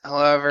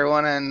Hello,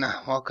 everyone, and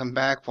welcome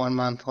back 1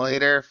 month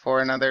later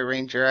for another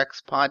Ranger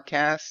X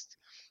podcast.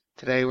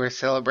 Today we're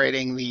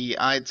celebrating the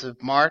Ides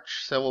of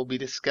March, so we'll be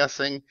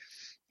discussing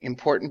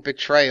important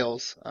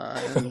betrayals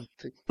in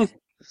the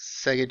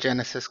Sega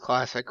Genesis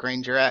classic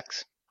Ranger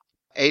X.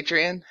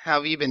 Adrian, how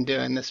have you been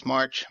doing this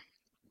March?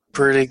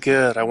 Pretty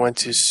good. I went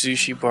to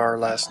sushi bar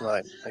last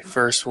night. My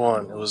first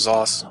one. It was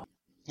awesome.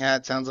 Yeah,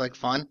 it sounds like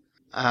fun.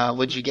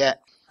 What'd you get?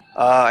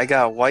 I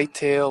got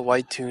whitetail,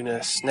 white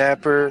tuna,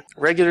 snapper,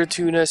 regular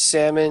tuna,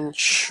 salmon,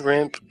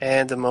 shrimp,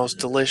 and the most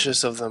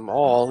delicious of them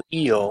all,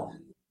 eel.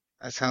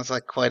 That sounds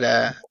like quite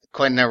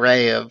an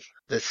array of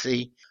the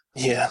sea.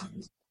 Yeah,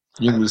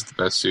 Uh, Eel is the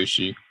best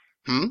sushi.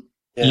 hmm?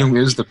 yeah. Eel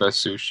is the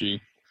best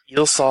sushi.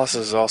 Eel sauce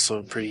is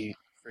also pretty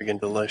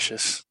friggin'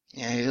 delicious.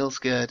 Yeah, it feels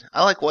good.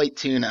 I like white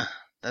tuna.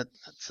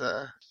 That's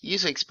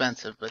usually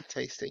expensive but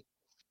tasty.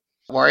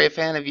 Wario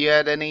fan, have you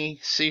had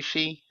any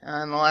sushi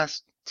in the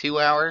last 2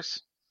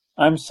 hours?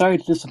 I'm sorry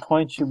to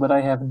disappoint you, but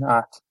I have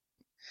not.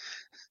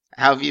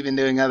 How have you been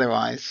doing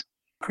otherwise?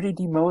 Pretty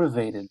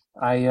demotivated.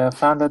 I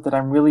found out that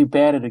I'm really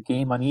bad at a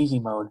game on easy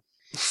mode.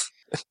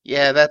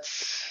 Yeah,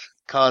 that's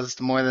caused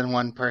more than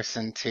one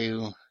person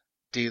to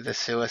do the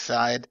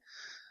suicide.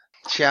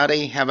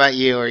 Shouty, how about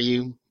you? Are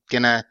you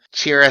gonna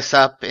cheer us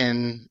up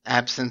in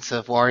absence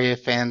of Wario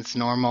fans'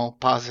 normal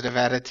positive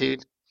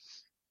attitude?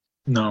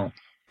 No.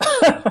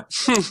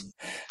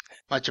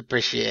 Much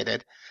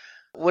appreciated.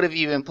 What have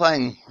you been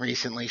playing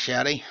recently,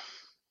 Shouty?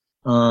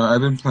 I've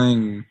been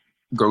playing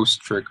Ghost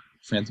Trick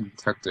Phantom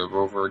Detective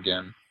over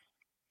again.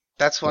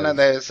 That's one of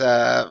Yes.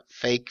 those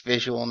fake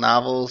visual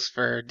novels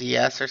for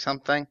DS or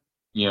something?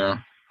 Yeah,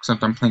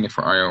 except I'm playing it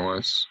for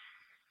iOS.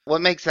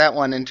 What makes that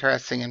one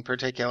interesting in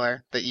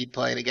particular that you'd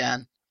play it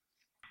again?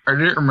 I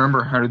didn't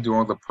remember how to do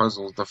all the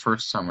puzzles the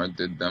first time I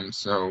did them,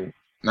 so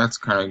that's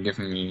kind of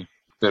giving me a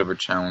bit of a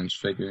challenge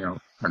figuring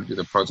out how to do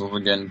the puzzles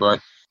again, but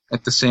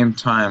at the same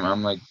time,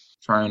 I'm like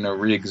trying to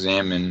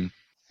re-examine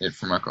it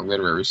from like a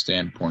literary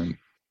standpoint,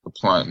 the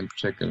plot in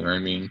particular, I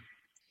mean.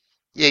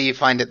 Yeah, you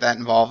find it that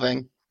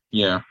involving.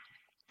 Yeah.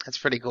 That's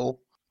pretty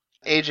cool.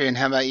 Adrian,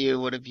 how about you?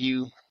 What have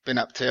you been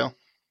up to?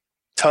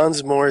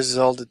 Tons more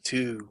Zelda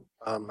 2.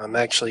 I'm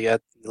actually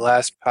at the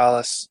last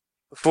palace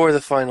before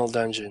the final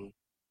dungeon.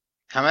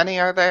 How many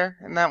are there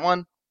in that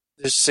one?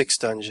 There's 6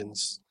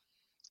 dungeons,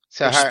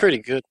 So which is how, pretty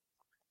good.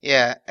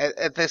 yeah,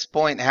 at this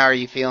point, how are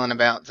you feeling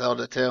about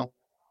Zelda 2?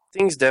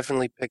 Things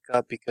definitely pick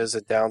up because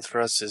a down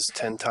thrust is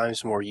 10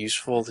 times more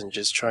useful than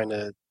just trying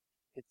to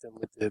hit them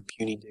with the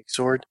puny dick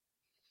sword.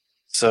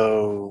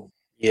 So,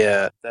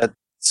 yeah,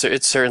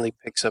 it certainly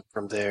picks up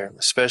from there,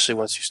 especially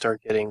once you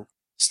start getting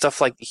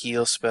stuff like the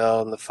heal spell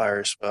and the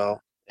fire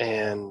spell,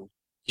 and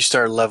you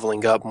start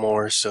leveling up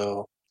more.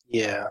 So,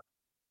 yeah,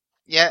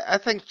 Yeah, I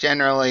think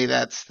generally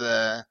that's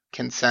the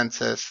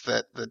consensus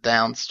that the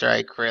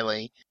downstrike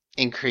really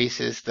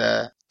increases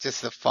the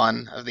just the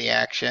fun of the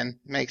action,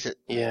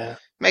 yeah,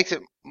 makes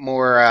it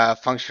more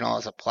functional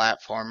as a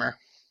platformer.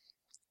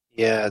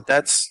 yeah.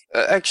 That's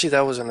actually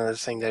that was another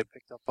thing that I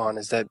picked up on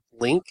is that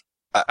Link.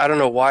 I don't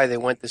know why they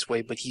went this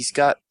way, but he's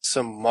got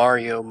some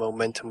Mario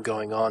momentum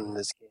going on in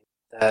this game.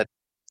 That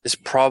is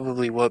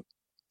probably what.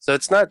 So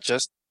it's not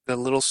just the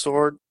little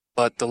sword,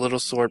 but the little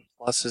sword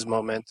plus his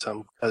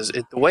momentum. Because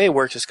the way it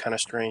works is kind of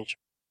strange.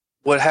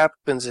 What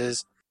happens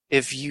is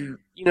if you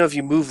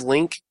move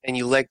Link and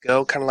you let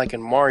go, kind of like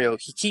in Mario,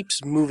 he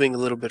keeps moving a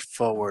little bit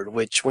forward.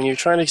 Which when you're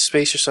trying to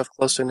space yourself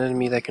close to an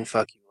enemy, that can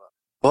fuck you up.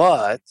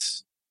 But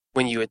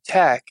when you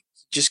attack,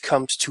 he just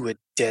comes to a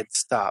dead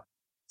stop.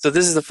 So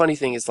this is the funny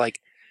thing: is like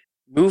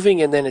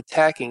moving and then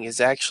attacking is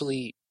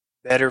actually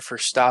better for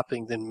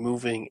stopping than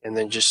moving and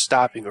then just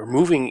stopping, or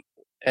moving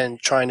and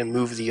trying to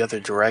move the other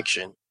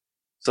direction.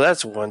 So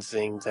that's one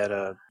thing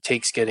that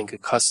takes getting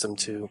accustomed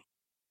to.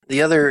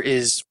 The other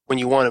is when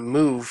you want to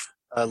move,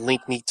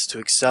 Link needs to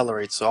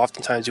accelerate. So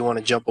oftentimes you want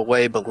to jump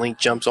away, but Link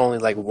jumps only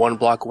like 1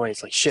 block away.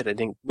 It's like, shit, I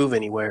didn't move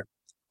anywhere.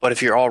 But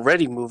if you're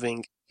already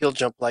moving, he'll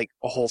jump like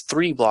a whole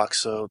 3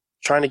 blocks. So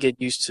trying to get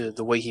used to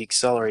the way he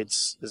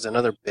accelerates is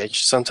another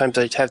bitch. Sometimes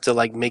I have to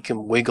like make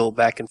him wiggle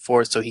back and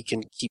forth so he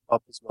can keep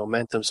up his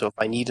momentum. So if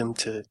I need him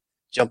to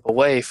jump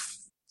away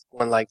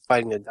when like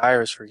fighting the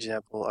Dyers, for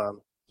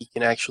example, he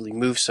can actually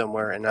move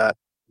somewhere and not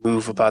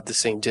move about the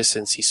same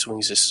distance he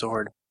swings his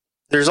sword.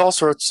 There's all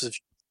sorts of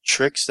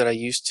tricks that I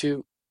used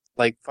to,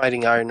 like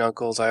fighting Iron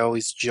Knuckles. I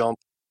always jump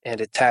and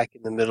attack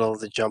in the middle of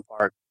the jump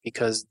arc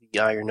because the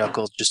Iron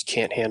Knuckles just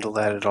can't handle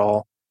that at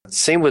all.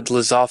 Same with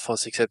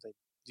Lizalfos, except I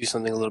do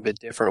something a little bit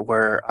different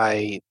where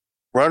I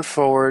run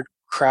forward,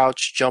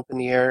 crouch, jump in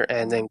the air,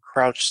 and then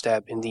crouch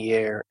stab in the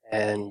air,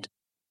 and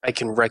I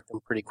can wreck them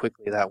pretty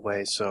quickly that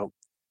way. So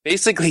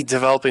basically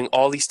developing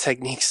all these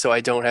techniques so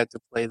I don't have to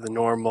play the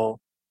normal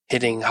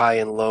hitting high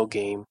and low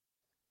game.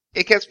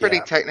 It gets pretty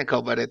Yeah.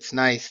 technical, but it's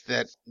nice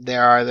that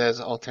there are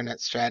those alternate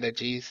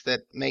strategies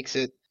that makes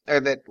it or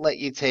that let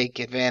you take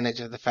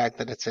advantage of the fact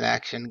that it's an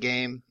action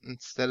game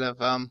instead of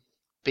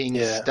being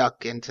Yeah.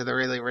 stuck into the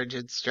really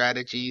rigid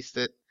strategies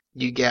that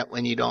you get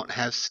when you don't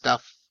have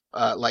stuff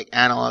like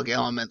analog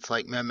elements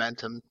like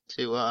momentum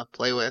to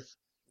play with.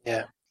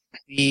 Yeah.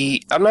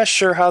 I'm not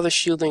sure how the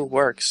shielding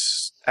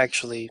works,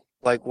 actually.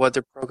 Like what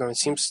they're programming. It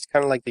seems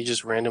kind of like they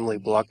just randomly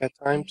block at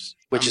times,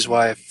 which is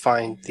why I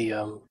find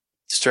the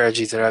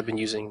strategy that I've been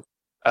using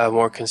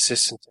more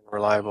consistent and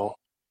reliable.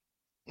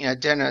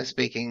 Generally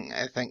speaking,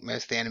 I think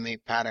most of the enemy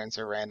patterns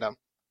are random.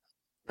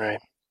 Right.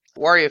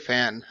 Warrior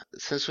fan,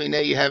 since we know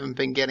you haven't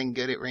been getting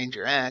good at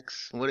Ranger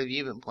X, what have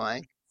you been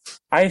playing?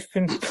 I've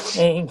been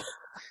playing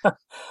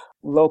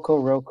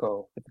Loco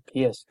Roco with the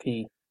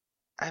PSP.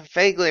 I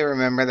vaguely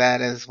remember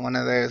that as one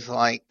of those is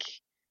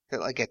it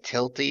like a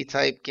tilty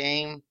type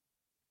game or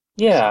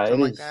Yeah, something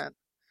it like is that.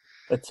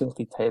 a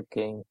tilty type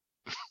game.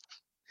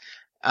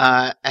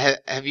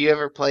 Have you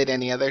ever played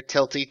any other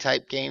tilty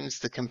type games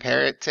to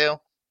compare it to?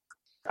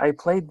 I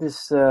played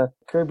this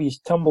Kirby's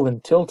Tumble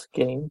and Tilt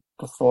game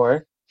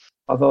before,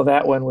 although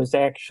that one was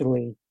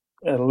actually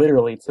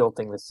literally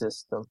tilting the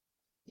system.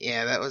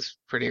 Yeah, that was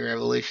pretty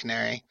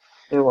revolutionary.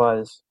 It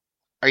was.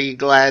 Are you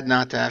glad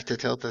not to have to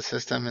tilt the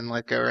system in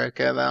Loco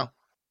Roco, though?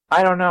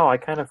 I don't know. I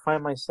kind of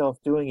find myself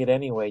doing it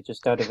anyway,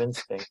 just out of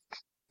instinct.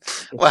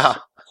 It's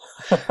Well,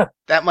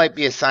 that might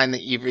be a sign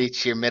that you've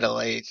reached your middle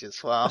age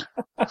as well.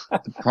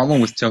 The problem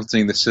with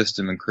tilting the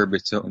system in Kirby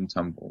Tilt and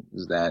Tumble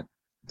is that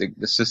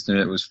the system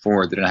it was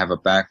for didn't have a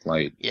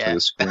backlight for Yeah.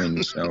 the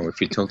screen, so if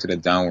you tilted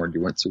it downward,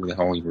 you wouldn't see what the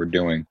hell you were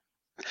doing.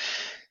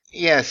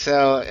 Yeah,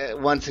 so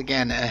once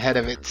again, ahead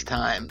of its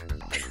time.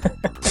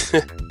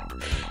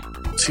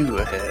 2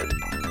 ahead.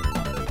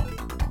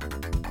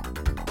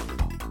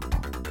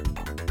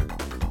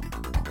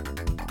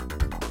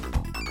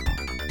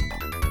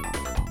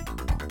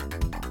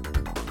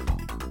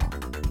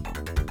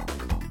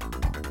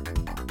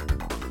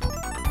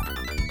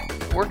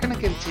 We're going to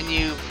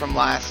continue from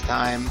last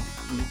time,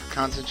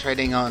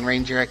 concentrating on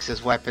Ranger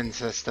X's weapon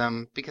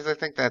system, because I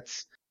think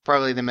that's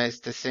probably the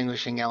most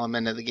distinguishing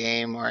element of the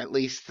game, or at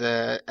least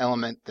the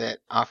element that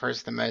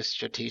offers the most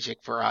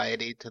strategic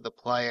variety to the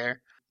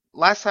player.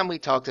 Last time we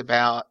talked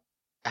about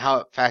how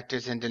it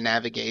factors into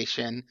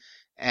navigation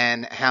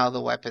and how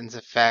the weapons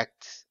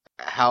affect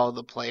how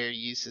the player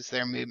uses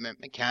their movement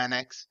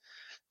mechanics.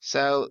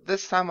 So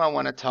this time I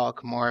want to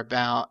talk more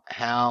about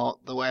how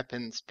the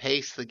weapons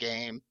pace the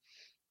game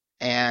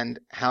and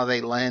how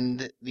they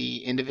lend the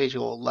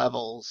individual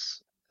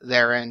levels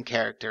their own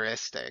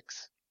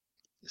characteristics.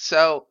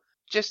 So,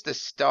 just to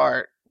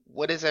start,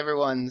 what is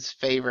everyone's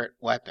favorite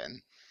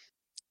weapon?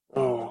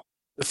 Oh,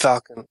 the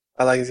Falcon.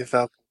 I like the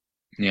Falcon.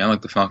 Yeah, I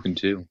like the Falcon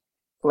too.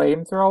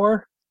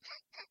 Flamethrower?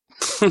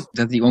 Is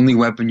that the only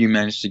weapon you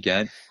managed to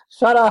get?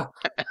 Shut up!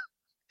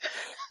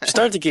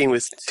 Start the game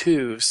with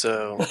 2,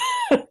 so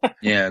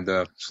Yeah,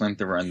 the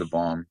flamethrower and the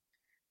bomb.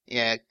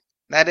 Yeah,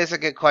 that is a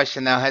good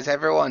question now. Has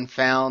everyone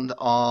found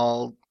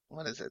all,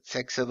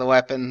 6 of the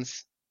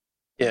weapons?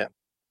 yeah.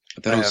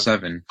 I thought I it was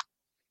have. 7.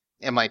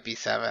 It might be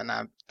 7.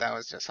 That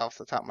was just off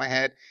the top of my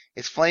head.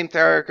 It's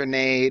flamethrower,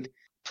 grenade,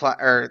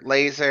 or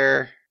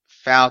laser,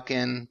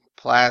 falcon,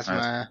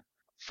 plasma,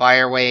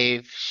 fire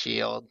wave,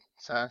 shield.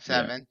 So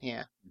 7,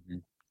 yeah.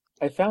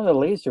 I found a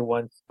laser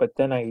once, but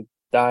then I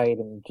died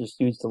and just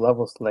used the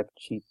level select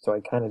sheet, so I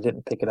kind of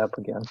didn't pick it up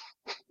again.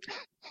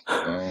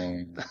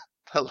 Oh.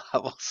 The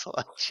level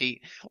select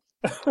sheet.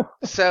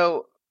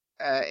 So,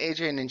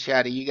 Adrian and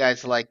Shadi, you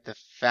guys like the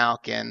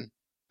Falcon.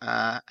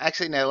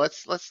 Actually, no,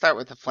 let's start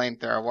with the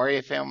flamethrower.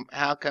 Warrior Film,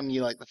 how come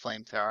you like the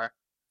flamethrower?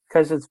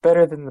 Because it's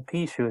better than the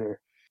pea shooter.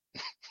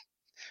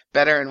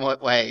 Better in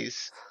what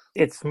ways?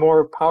 It's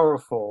more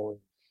powerful.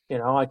 You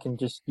know, I can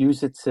just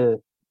use it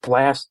to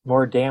blast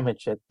more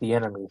damage at the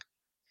enemy.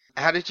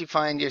 How did you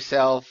find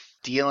yourself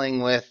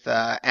dealing with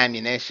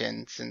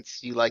ammunition since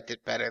you liked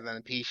it better than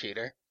the pea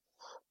shooter?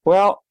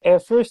 Well,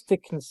 at first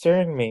it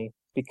concerned me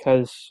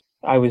because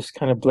I was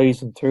kind of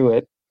blazing through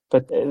it,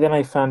 but then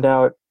I found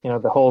out,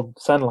 the whole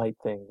sunlight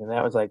thing, and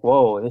that was like,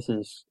 whoa, this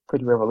is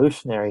pretty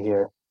revolutionary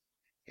here.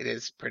 It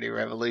is pretty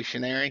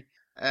revolutionary,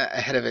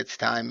 ahead of its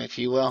time, if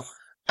you will.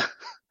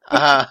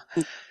 uh,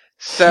 Yeah,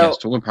 so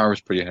solar power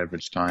is pretty ahead of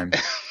its time.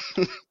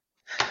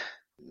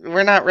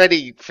 we're not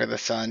ready for the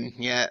sun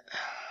yet.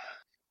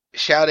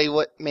 Shouty,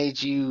 what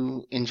made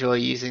you enjoy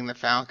using the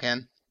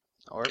Falcon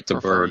or It's a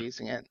prefer bird.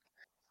 using it?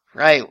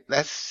 Right,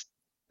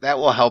 that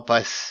will help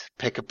us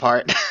pick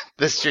apart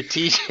the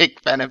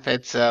strategic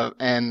benefits of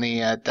and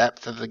the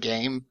depth of the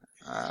game.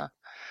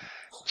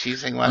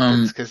 Choosing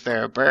weapons because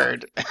they're a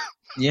bird.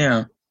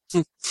 Yeah,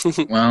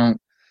 well,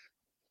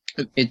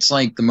 it's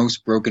like the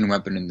most broken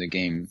weapon in the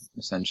game,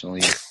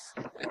 essentially.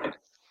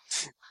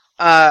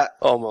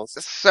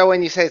 Almost. So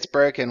when you say it's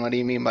broken, what do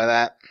you mean by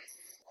that?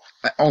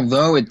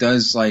 Although it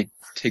does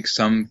take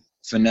some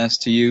finesse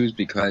to use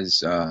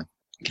because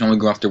you can only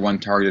go after one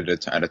target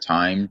at a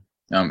time.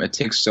 It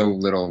takes so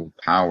little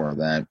power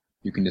that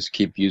you can just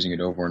keep using it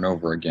over and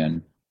over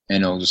again,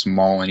 and it'll just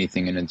maul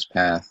anything in its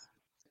path.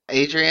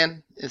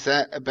 Adrian, is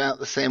that about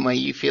the same way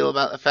you feel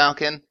about the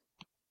Falcon?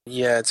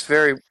 Yeah,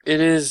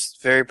 it is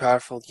very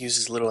powerful. It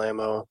uses little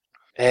ammo,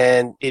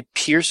 and it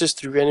pierces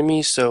through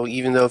enemies. So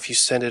even though if you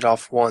send it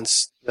off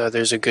once,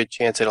 there's a good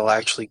chance it'll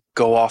actually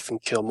go off and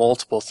kill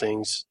multiple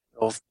things.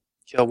 It'll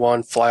kill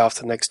one, fly off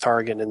to the next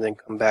target, and then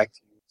come back to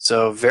you.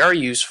 So very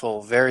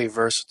useful, very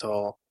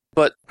versatile.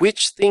 But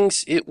which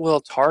things it will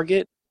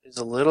target is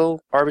a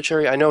little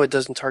arbitrary. I know it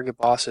doesn't target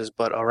bosses,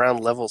 but around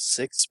level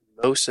 6,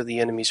 most of the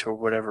enemies, for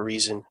whatever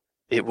reason,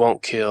 it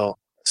won't kill.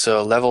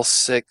 So level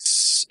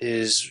 6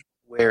 is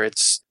where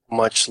it's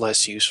much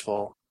less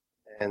useful,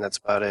 and that's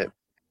about it.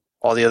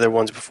 All the other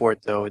ones before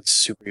it, though, it's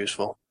super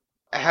useful.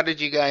 How did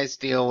you guys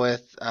deal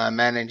with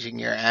managing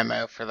your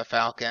ammo for the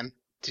Falcon?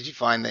 Did you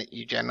find that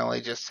you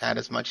generally just had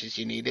as much as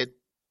you needed?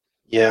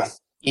 Yeah,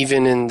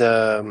 even in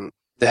the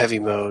heavy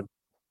mode,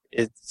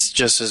 it's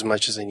just as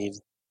much as I need.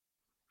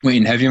 Wait,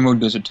 in heavy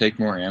mode, does it take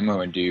more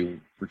ammo, and do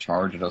you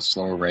recharge at a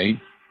slower rate?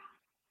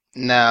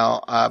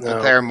 No, but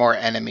No. there are more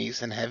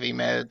enemies in heavy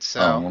mode, so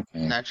Oh,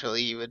 okay.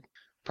 naturally you would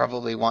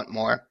probably want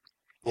more.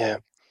 Yeah,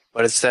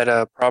 but it's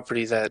that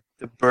property that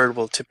the bird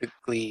will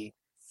typically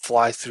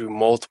fly through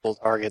multiple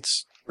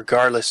targets,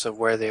 regardless of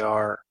where they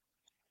are.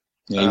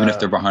 Yeah, even if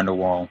they're behind a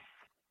wall.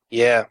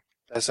 Yeah,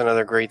 that's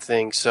another great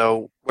thing.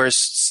 So, whereas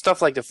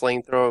stuff like the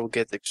flamethrower will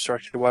get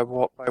destructed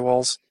by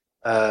walls,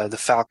 the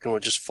Falcon will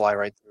just fly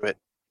right through it.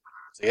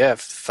 So yeah,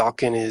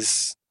 Falcon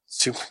is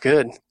super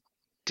good.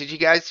 Did you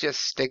guys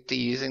just stick to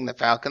using the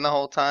Falcon the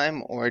whole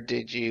time, or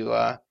did you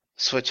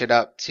switch it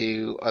up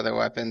to other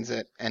weapons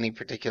at any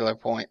particular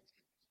point?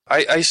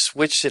 I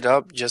switched it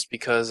up just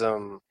because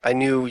I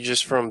knew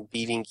just from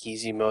beating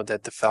easy mode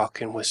that the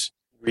Falcon was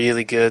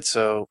really good.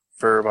 So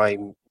for my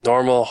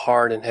normal,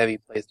 hard, and heavy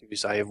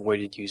playthroughs, I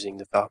avoided using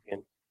the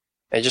Falcon.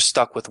 I just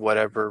stuck with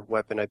whatever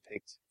weapon I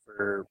picked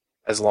for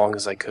as long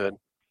as I could.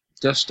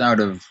 Just out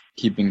of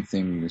keeping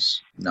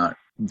things not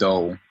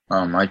dull,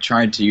 I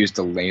tried to use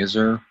the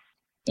laser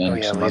and Oh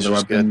yeah, some other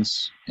laser's good.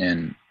 weapons,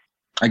 and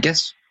I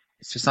guess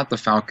if it's not the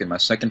Falcon, my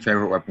second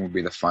favorite weapon would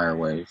be the Fire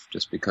Wave,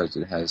 just because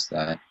it has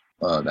that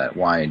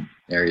wide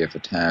area of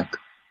attack.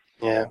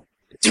 Yeah,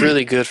 it's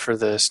really good for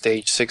the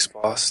stage 6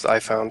 boss, I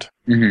found.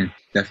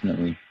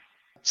 Definitely.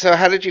 So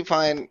how did you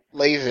find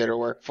laser to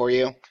work for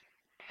you?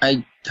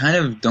 I kind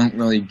of don't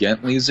really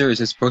get laser. Is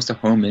it supposed to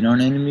home in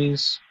on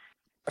enemies?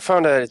 I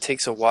found that it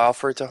takes a while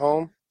for it to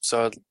home,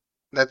 so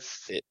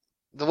That's it,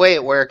 the way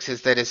it works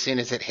is that as soon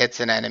as it hits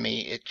an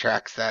enemy, it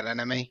tracks that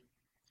enemy.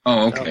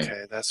 Oh, okay.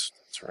 okay, that's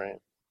right.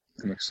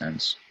 That makes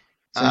sense.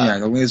 So Uh, yeah,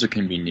 the laser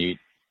can be neat.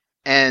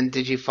 And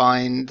did you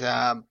find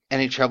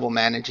any trouble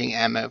managing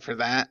ammo for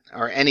that,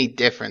 or any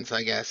difference,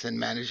 I guess, in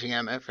managing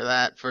ammo for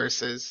that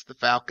versus the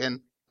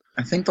Falcon?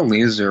 I think the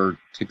laser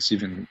takes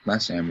even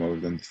less ammo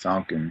than the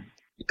Falcon,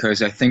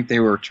 because I think they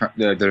were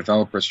the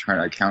developers trying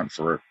to account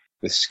for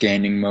the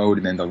scanning mode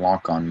and then the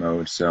lock-on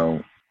mode,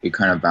 so it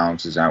kind of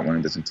balances out when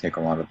it doesn't take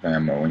a lot of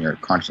ammo when you're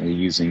constantly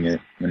using it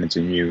when it's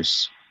in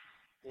use.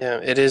 Yeah,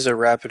 it is a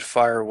rapid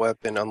fire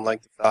weapon,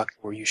 unlike the Falcon,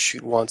 where you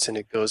shoot once and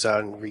it goes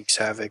out and wreaks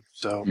havoc.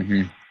 So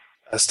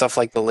stuff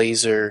like the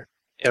laser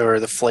or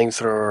the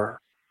flamethrower,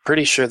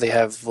 pretty sure they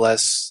have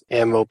less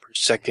ammo per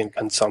second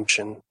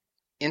consumption.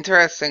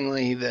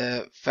 Interestingly,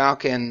 the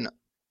Falcon,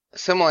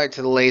 similar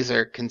to the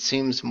laser,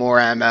 consumes more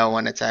ammo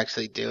when it's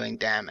actually doing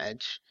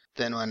damage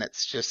than when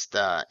it's just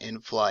in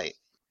flight.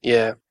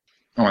 Yeah,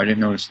 Oh, I didn't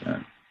notice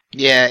that.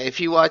 Yeah,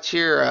 if you watch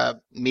your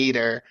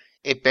meter,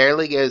 it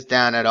barely goes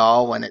down at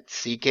all when it's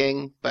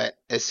seeking, but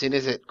as soon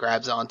as it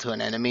grabs onto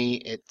an enemy,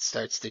 it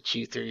starts to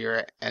chew through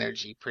your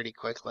energy pretty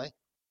quickly.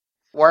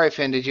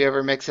 Warifin, did you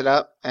ever mix it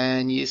up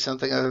and use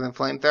something other than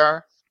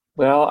flamethrower?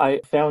 Well, I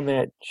found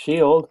that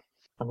shield.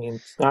 I mean,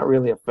 it's not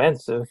really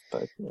offensive,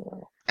 but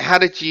How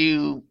did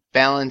you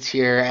balance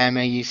your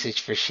ammo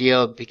usage for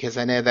shield? Because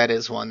I know that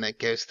is one that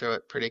goes through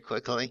it pretty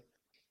quickly.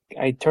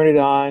 I turn it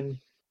on,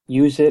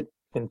 use it,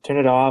 then turn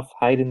it off,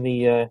 hide in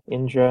the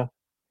Indra,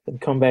 then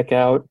come back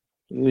out,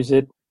 use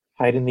it,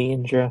 hide in the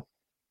Indra.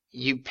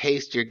 You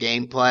paced your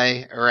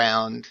gameplay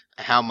around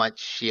how much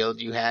shield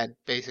you had,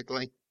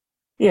 basically.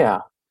 Yeah,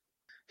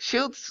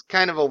 Shield's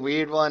kind of a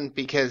weird one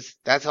because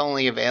that's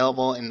only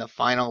available in the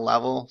final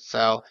level,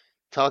 so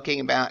talking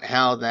about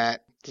how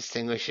that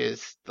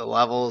distinguishes the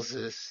levels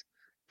is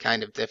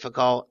kind of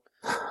difficult.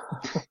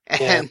 yeah,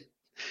 And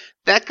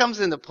that comes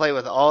into play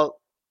with all,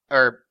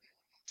 or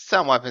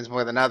some weapons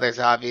more than others,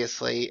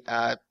 obviously,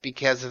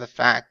 because of the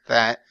fact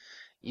that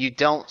you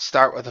don't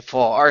start with a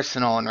full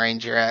arsenal in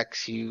Ranger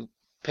X. You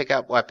pick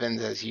up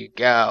weapons as you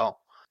go.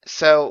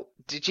 So,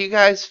 did you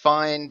guys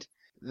find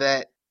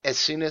that as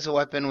soon as a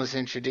weapon was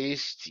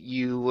introduced,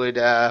 you would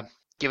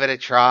give it a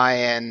try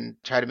and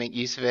try to make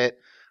use of it?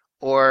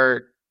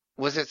 Or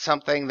was it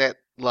something that,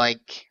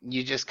 like,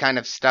 you just kind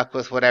of stuck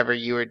with whatever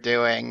you were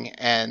doing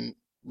and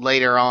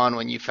later on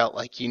when you felt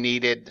like you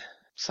needed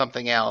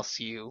something else,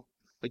 you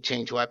would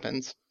change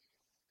weapons?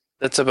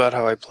 that's about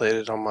how I played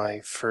it on my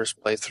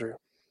first playthrough.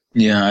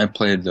 Yeah, I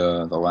played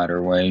the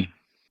latter way,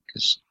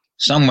 because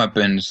some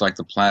weapons, like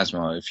the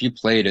plasma, if you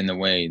played in the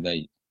way that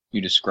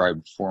you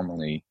described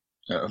formally,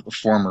 in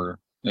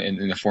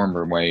the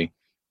former way,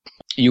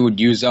 you would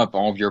use up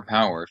all of your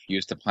power if you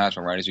used the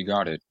plasma right as you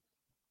got it.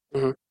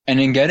 Mhm. And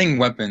in getting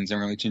weapons in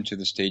relation to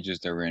the stages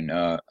they're in,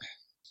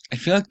 I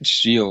feel like the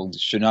shield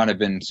should not have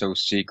been so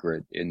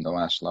secret in the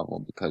last level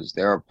because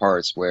there are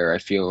parts where I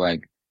feel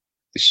like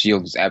the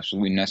shield is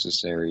absolutely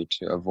necessary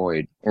to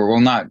avoid, or well,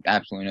 not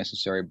absolutely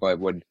necessary, but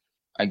would,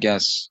 I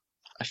guess,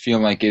 I feel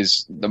like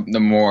is the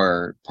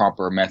more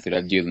proper method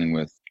of dealing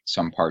with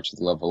some parts of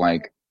the level.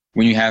 Like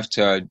when you have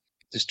to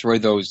destroy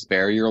those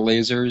barrier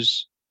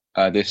lasers,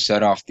 they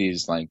set off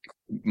these like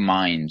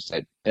mines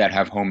that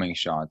have homing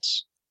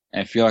shots.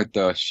 And I feel like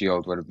the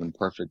shield would have been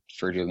perfect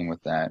for dealing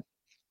with that.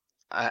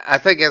 I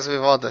think, as we've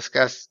all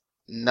discussed,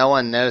 no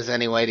one knows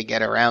any way to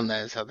get around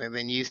those other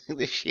than using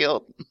the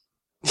shield.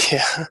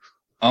 Yeah.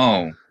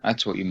 Oh,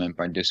 that's what you meant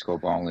by disco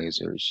ball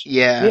lasers.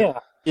 Yeah, Yeah,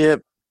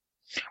 Yep.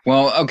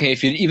 Well, okay,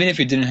 even if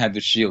you didn't have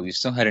the shield, you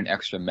still had an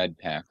extra med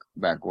pack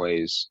back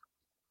ways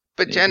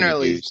but that you could have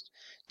generally, used.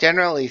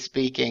 generally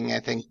speaking, I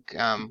think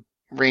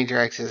Ranger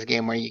X is a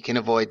game where you can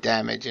avoid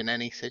damage in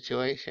any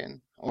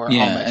situation, or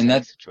Yeah, almost and any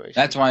that's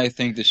situation. why I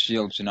think the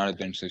shield should not have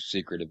been so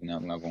secretive in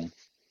that level.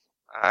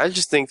 I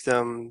just think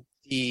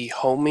the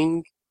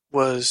homing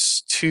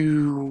was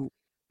too.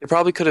 They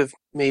probably could have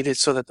made it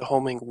so that the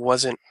homing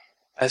wasn't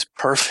as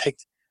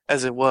perfect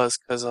as it was,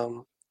 because I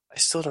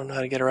still don't know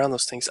how to get around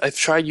those things. I've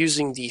tried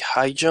using the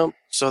high jump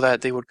so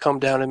that they would come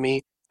down at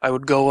me. I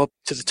would go up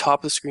to the top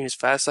of the screen as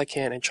fast as I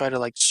can and try to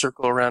like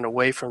circle around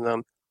away from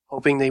them,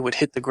 hoping they would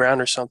hit the ground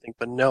or something.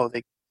 But no,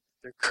 their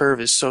curve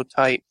is so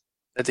tight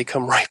that they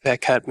come right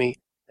back at me,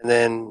 and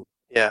then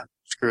yeah,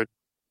 screwed.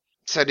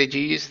 So, did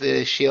you use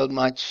the shield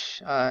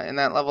much in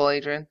that level,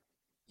 Adrian?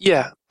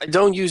 Yeah, I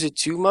don't use it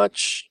too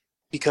much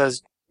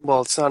because,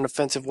 well, it's not an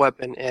offensive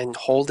weapon, and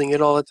holding it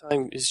all the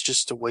time is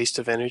just a waste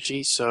of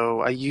energy.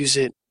 So I use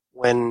it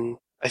when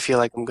I feel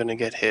like I'm gonna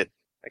get hit.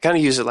 I kind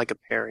of use it like a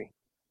parry,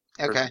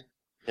 or Okay.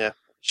 yeah,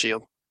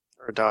 shield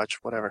or a dodge,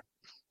 whatever.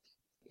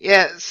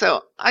 Yeah,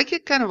 so I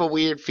get kind of a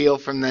weird feel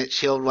from that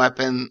shield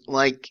weapon.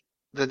 Like,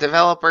 the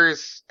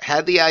developers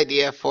had the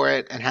idea for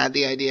it and had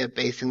the idea of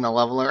basing the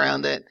level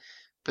around it,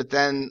 but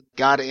then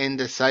got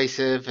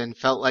indecisive and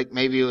felt like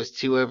maybe it was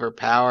too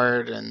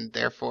overpowered and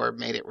therefore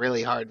made it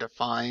really hard to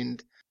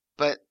find.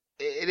 But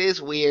it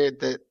is weird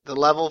that the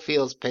level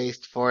feels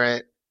paced for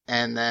it,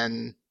 and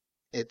then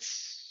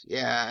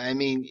yeah, I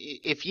mean,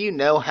 if you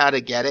know how to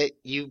get it,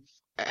 you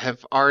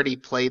have already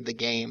played the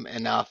game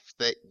enough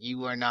that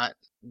you are not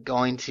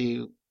going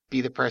to be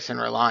the person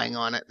relying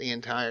on it the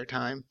entire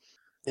time.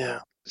 Yeah.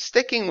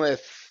 Sticking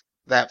with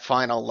that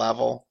final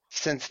level,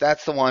 since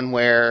that's the one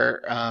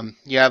where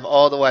you have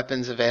all the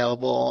weapons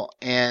available,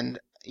 and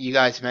you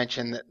guys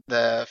mentioned that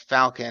the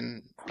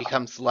Falcon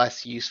becomes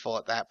less useful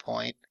at that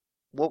point.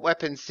 What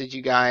weapons did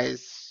you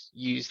guys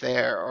use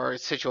there, or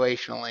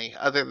situationally,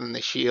 other than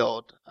the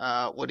shield?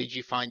 What did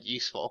you find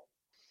useful?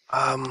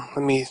 Let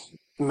me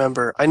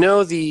remember. I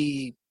know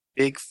the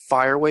big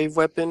fire wave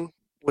weapon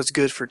was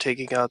good for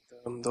taking out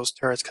those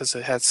turrets because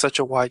it had such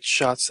a wide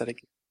shots that it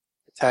could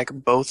attack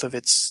both of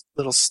its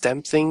little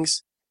stem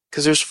things.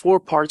 Because there's 4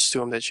 parts to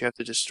them that you have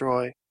to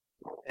destroy,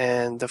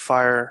 and the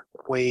fire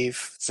wave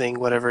thing,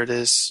 whatever it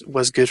is,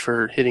 was good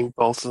for hitting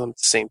both of them at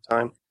the same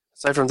time.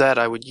 Aside from that,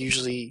 I would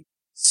usually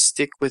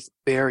stick with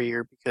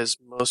barrier because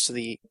most of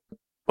the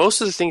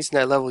things in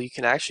that level you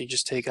can actually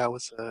just take out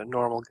with a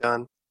normal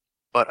gun.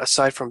 But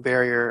aside from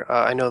barrier,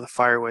 I know the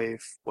fire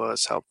wave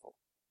was helpful.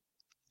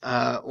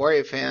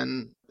 Warrior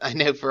fan, I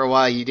know for a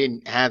while you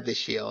didn't have the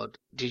shield.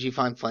 Did you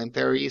find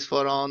flamethrower useful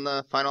at all in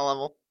the final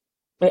level?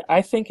 but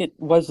I think it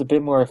was a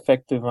bit more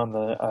effective on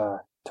the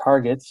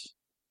targets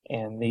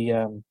and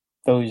the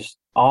those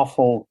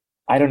awful.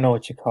 I don't know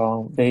what you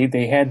call them.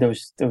 They had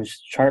those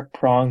sharp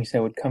prongs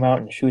that would come out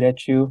and shoot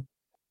at you,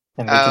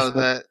 and they Oh,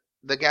 just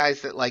the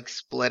guys that like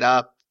split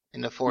up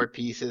into 4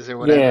 pieces or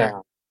whatever. yeah.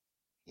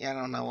 Yeah, I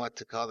don't know what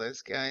to call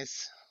those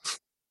guys.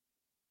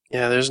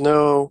 Yeah, there's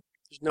no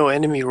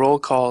enemy roll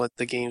call at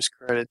the game's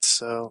credits,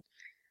 so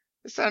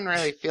This doesn't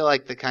really feel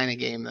like the kind of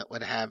game that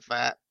would have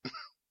that.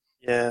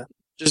 yeah,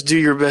 just do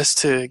your best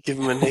to give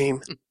them a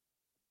name.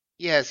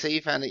 Yeah, so you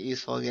found it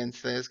useful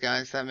against those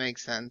guys. That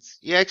makes sense.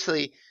 You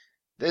actually,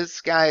 those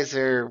guys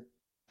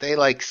they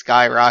like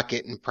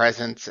skyrocket in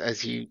presence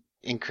as you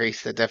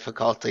increase the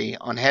difficulty.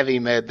 On heavy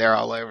mode, they're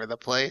all over the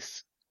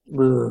place.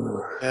 Ugh.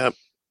 Yep.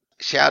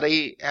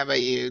 Shouty, how about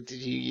you?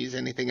 Did you use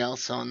anything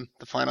else on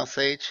the final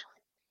stage?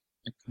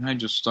 I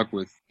just stuck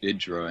with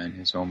Idra and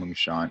his homing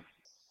shot.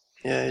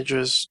 Yeah, it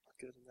was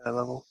good in that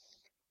level.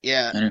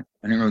 Yeah,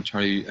 I didn't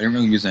really I didn't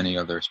really use any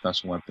other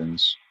special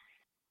weapons.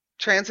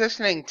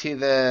 transitioning to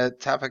the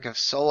topic of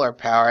solar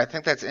power, I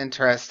think that's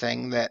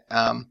interesting that,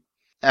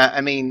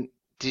 I mean,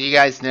 did you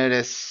guys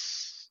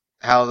notice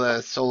how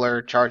the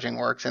solar charging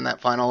works in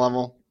that final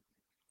level?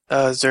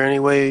 Is there any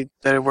way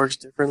that it works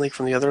differently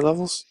from the other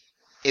levels?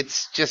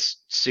 It's just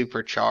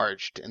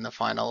supercharged in the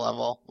final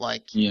level.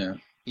 Like, Yeah,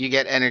 you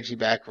get energy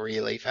back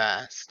really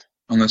fast.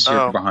 unless you're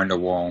Oh, behind a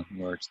wall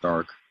where it's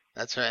dark.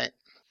 That's right.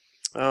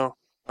 oh,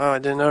 I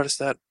didn't notice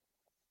that.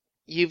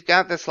 You've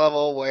got this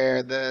level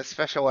where the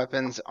special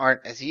weapons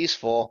aren't as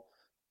useful,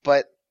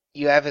 but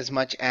you have as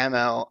much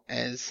ammo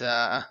as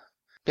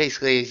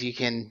basically as you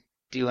can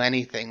do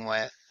anything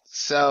with.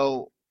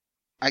 So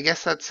I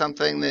guess that's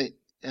something that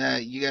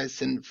you guys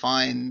didn't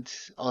find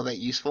all that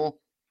useful.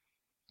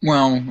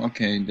 Well,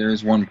 okay,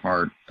 there's one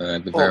part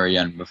at the Well, very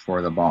end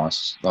before the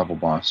level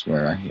boss,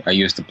 where I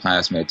used the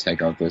plasma to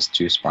take out those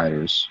two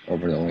spiders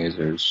over the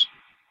lasers.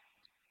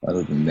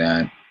 Other than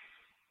that,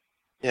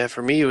 yeah,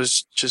 for me it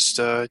was just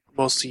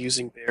mostly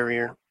using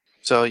barrier.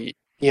 So the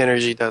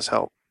energy does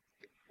help.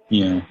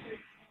 yeah.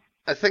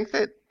 I think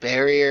that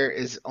barrier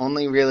is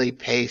only really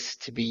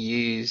paced to be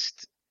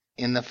used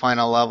in the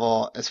final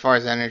level as far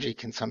as energy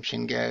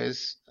consumption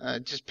goes,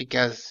 just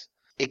because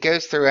it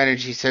goes through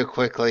energy so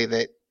quickly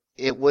that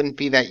it wouldn't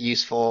be that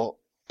useful.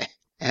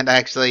 And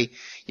actually,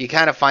 you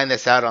kind of find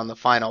this out on the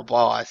final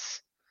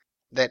boss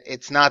that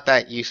it's not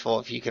that useful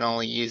if you can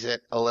only use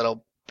it a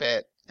little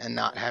bit and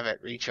not have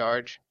it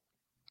recharge.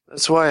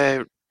 That's why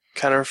I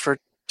kind of refer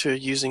to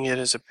using it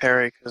as a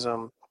parry because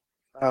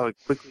how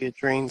quickly it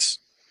drains.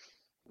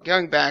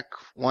 Going back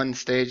one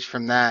stage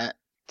from that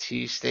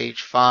to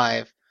stage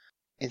 5,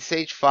 in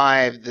stage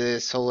 5,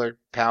 the solar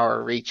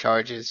power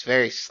recharges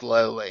very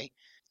slowly.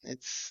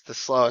 It's the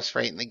slowest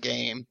rate in the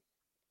game.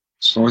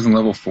 Slower than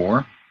level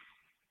 4?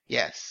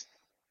 Yes.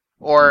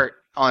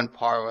 Or on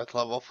par with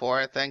level 4,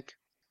 I think.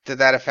 Did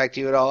that affect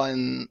you at all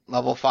in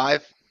level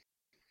 5?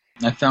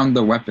 I found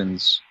the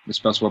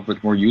special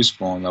weapons, more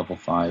useful in level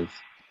 5,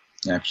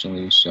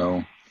 actually.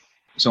 So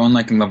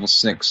unlike in level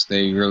 6,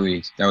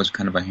 that was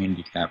kind of a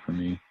handicap for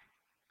me.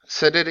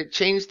 So did it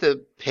change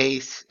the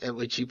pace at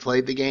which you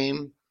played the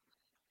game?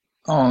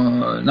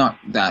 Oh, not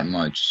that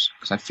much,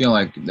 because I feel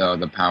like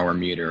the power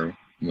meter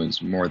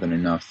was more than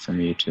enough for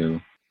me to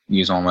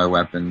use all my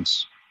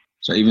weapons.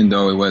 So even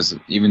though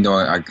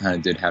I kind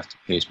of did have to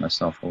pace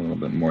myself a little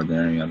bit more than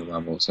any other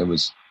levels, it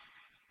was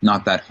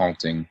not that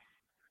halting.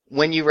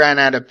 When you ran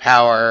out of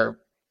power,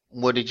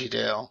 what did you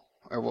do?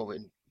 Or what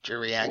would your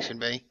reaction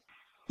be?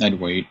 I'd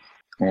wait,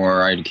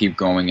 or I'd keep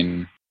going,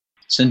 and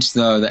since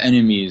the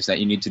enemies that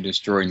you need to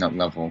destroy in that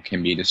level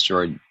can be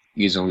destroyed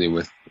easily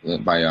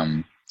by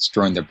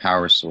destroying their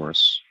power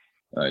source,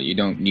 you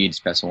don't need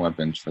special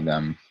weapons for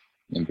them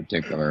in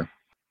particular.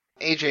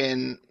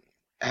 Adrian,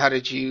 how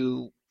did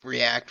you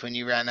react when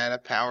you ran out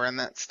of power in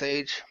that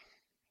stage?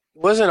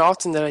 It wasn't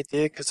often that I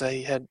did because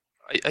I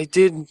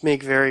did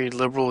make very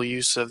liberal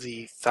use of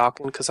the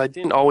Falcon because I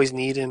didn't always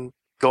need him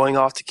going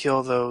off to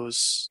kill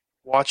those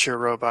Watcher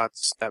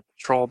robots that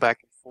patrol back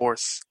and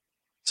forth.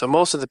 So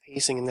most of the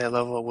pacing in that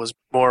level was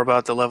more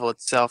about the level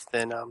itself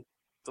than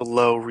the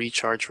low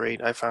recharge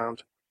rate I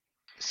found.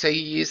 So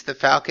you used the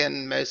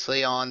Falcon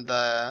mostly on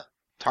the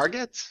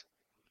targets?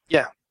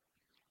 Yeah,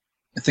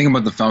 The thing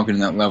about the Falcon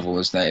in that level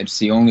is that it's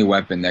the only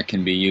weapon that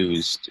can be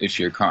used if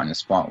you're caught in a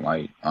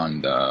spotlight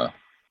on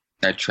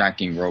that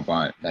tracking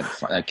robot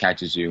that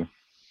catches you.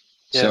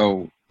 yeah.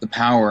 So the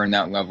power in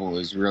that level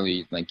is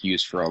really like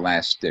used for a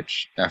last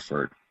ditch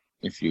effort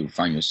if you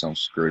find yourself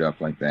screwed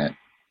up like that.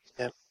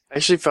 Yeah, I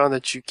actually found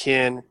that you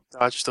can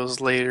dodge those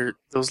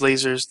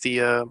lasers.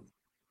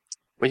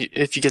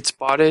 If you get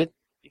spotted,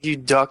 if you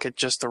duck at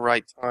just the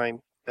right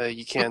time,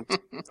 you can't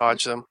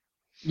dodge them.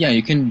 Yeah,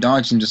 you can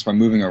dodge them just by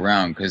moving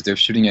around because they're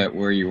shooting at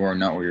where you are,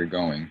 not where you're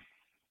going.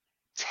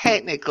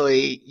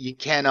 Technically, you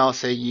can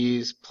also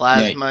use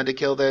Yeah, plasma to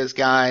kill those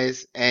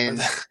guys,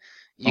 and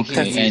you can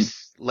okay,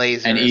 use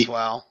laser and as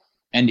well.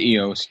 and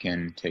EOS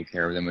can take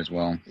care of them as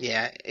well.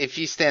 Yeah, if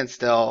you stand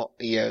still,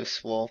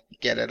 EOS will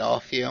get it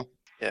off you,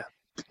 Yeah.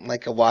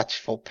 like a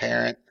watchful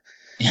parent.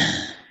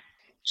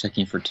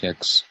 Checking for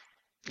ticks.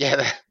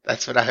 Yeah,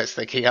 that's what I was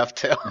thinking of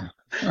too.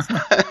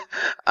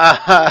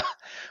 uh,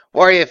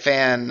 Warrior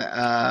fan,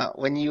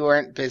 when you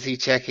weren't busy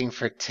checking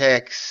for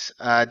ticks,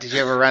 did you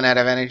ever run out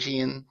of energy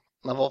in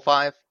level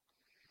 5?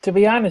 To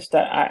be honest,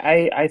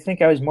 I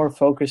think I was more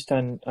focused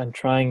on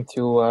trying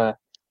to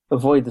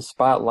avoid the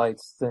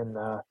spotlights than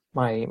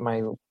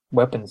my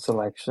weapon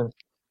selection.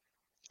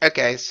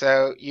 Okay,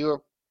 so you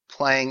were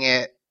playing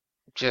it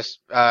just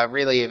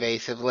really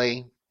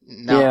evasively,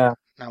 Yeah,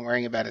 not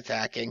worrying about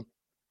attacking.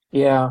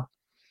 yeah,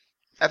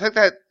 I think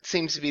that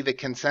seems to be the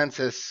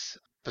consensus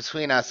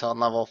between us on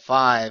level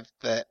 5,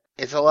 that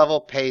it's a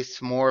level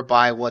paced more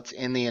by what's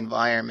in the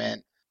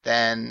environment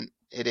than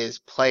it is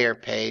player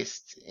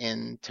paced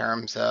in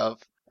terms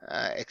of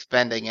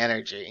expending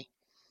energy.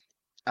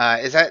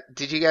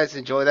 Did you guys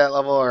enjoy that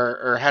level,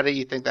 or how do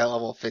you think that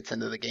level fits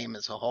into the game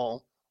as a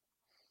whole?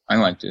 I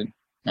liked it.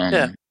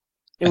 Yeah,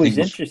 it I think was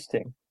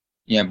interesting.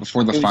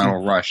 before the It was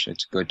final unique. rush,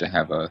 it's good to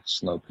have a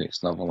slow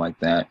paced level like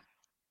that.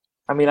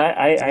 I mean,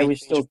 it's a I neat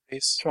was change of still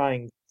pace.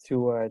 trying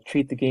to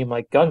treat the game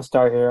like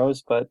Gunstar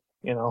Heroes, but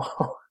you know,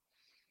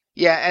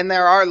 Yeah, and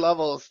there are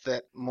levels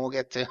that we'll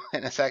get to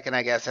in a second,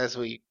 I guess, as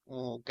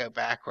will go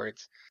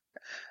backwards.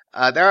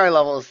 There are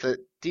levels that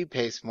do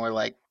pace more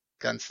like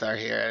Gunstar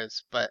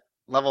Heroes, but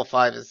level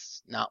 5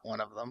 is not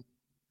one of them.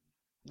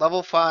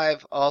 Level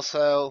 5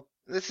 also,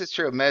 this is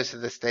true of most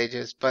of the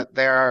stages, but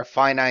there are a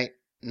finite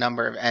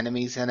number of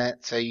enemies in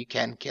it, so you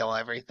can kill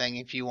everything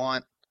if you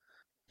want.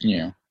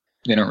 Yeah,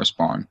 they don't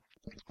respawn.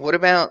 What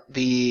about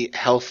the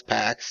health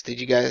packs? Did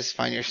you guys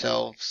find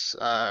yourselves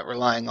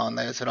relying on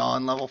those at all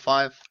in level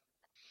 5?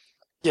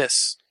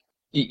 Yes,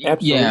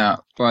 Absolutely. Yeah,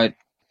 but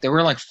there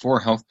were like 4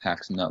 health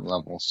packs in that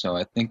level, so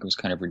I think it was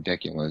kind of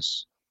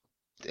ridiculous.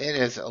 It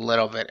is a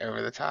little bit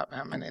over the top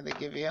how many they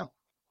give you.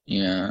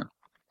 Yeah.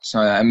 So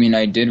I mean,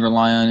 I did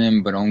rely on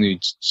him, but only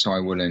so I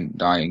wouldn't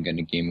die and get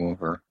a game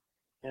over.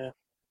 Yeah.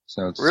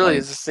 So it's Really,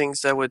 like, the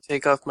things that would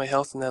take off my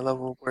health in that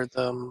level were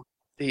the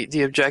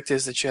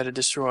objectives that you had to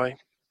destroy.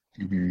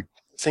 mhm.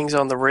 Things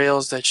on the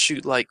rails that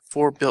shoot like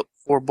four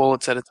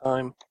bullets at a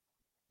time.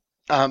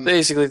 Um,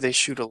 Basically, they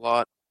shoot a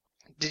lot.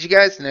 did you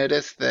guys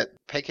notice that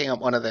picking up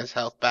one of those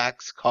health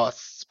packs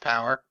costs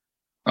power?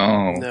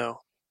 Oh,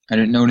 No. I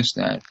didn't notice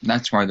that.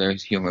 That's why they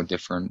heal at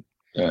different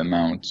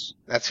amounts.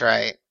 That's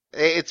right.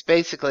 It's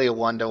basically a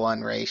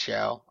 1-to-1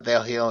 ratio.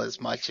 They'll heal as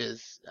much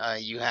as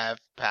you have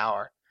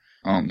power.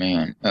 Oh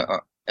man.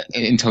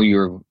 Until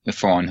you're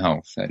full on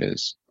health, that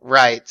is.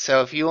 Right.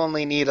 So if you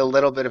only need a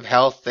little bit of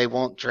health, they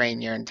won't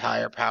drain your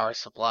entire power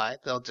supply.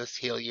 They'll just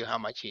heal you how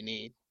much you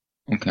need.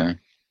 Okay.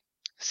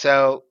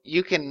 So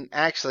you can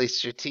actually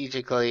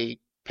strategically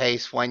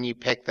pace when you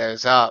pick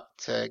those up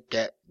to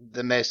get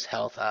the most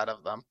health out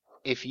of them.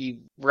 If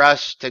you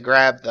rush to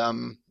grab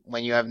them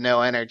when you have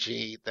no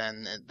energy,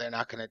 then they're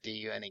not going to do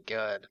you any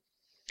good.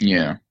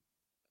 Yeah.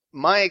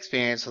 My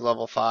experience with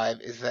level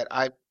 5 is that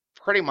I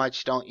pretty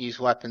much don't use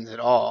weapons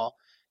at all,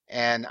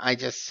 and I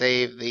just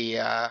save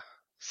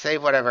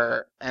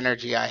whatever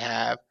energy I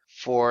have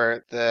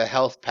for the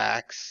health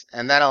packs,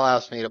 and that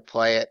allows me to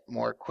play it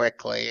more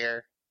quickly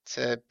or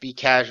to be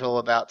casual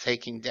about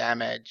taking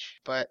damage,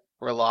 but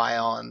rely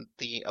on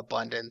the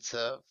abundance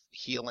of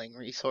healing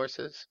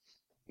resources.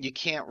 You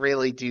can't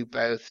really do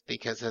both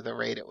because of the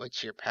rate at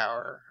which your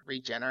power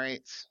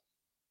regenerates.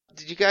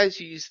 Did you guys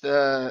use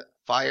the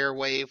fire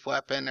wave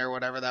weapon or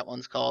whatever that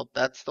one's called?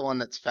 That's the one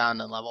that's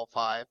found in level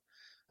 5.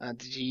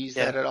 Did you use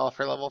Yeah. that at all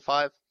for level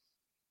 5?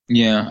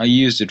 Yeah, I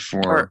used it Or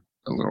for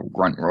the little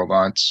grunt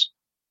robots.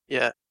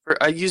 yeah,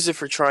 I used it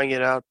for trying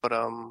it out, but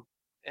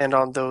and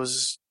on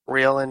those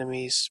rail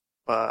enemies,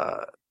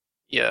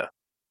 yeah,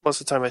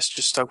 most of the time I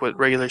just stuck with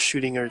regular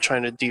shooting or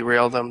trying to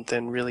derail them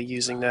than really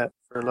using that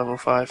for level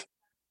 5.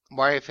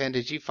 Mario fan,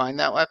 did you find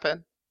that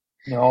weapon?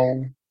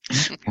 No.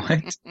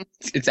 What?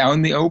 It's out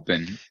in the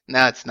open.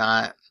 No, it's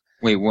not.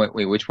 Wait, what?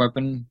 Wait, which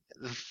weapon?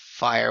 The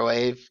fire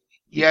wave.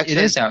 You It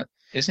actually, is out.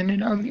 Isn't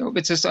it out in the open?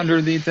 It's just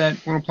under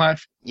that little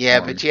platform. yeah,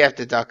 but you have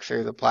to duck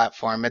through the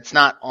platform. It's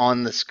not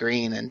on the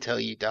screen until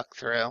you duck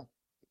through.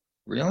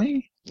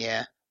 Really?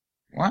 Yeah,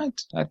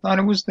 What? I thought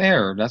it was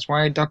there. That's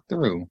why I ducked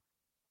through.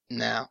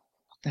 no.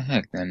 What the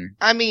heck then?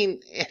 I mean,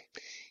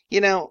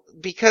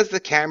 because the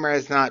camera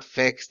is not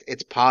fixed,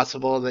 it's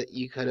possible that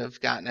you could have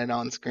gotten it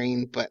on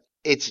screen, but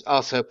it's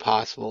also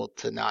possible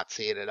to not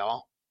see it at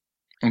all.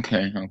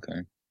 Okay,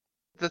 okay.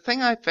 The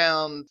thing I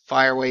found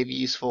Firewave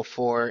useful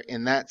for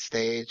in that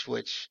stage,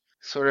 which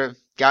sort of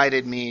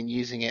guided me in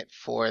using it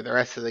for the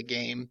rest of the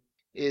game,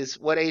 is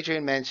what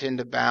Adrian mentioned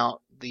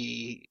about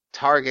the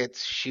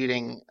targets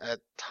shooting a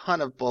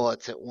ton of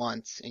bullets at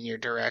once in your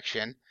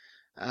direction.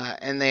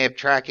 And they have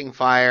tracking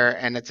fire,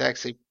 and it's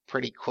actually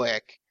pretty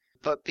quick.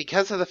 But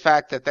because of the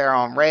fact that they're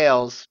on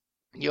rails,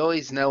 you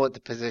always know what the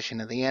position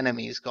of the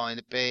enemy is going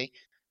to be.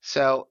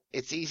 So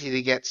it's easy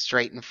to get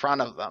straight in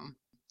front of them.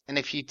 And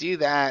if you do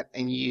that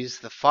and you use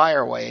the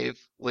fire wave,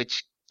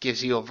 which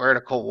gives you a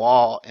vertical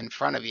wall in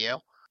front of you,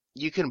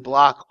 you can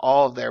block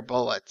all of their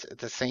bullets at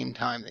the same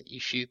time that you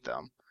shoot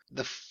them.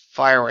 The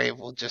fire wave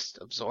will just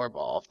absorb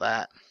all of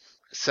that.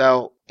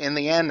 So in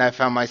the end, I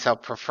found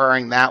myself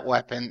preferring that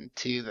weapon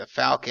to the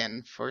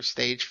Falcon for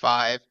stage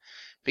 5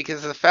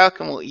 because the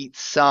Falcon will eat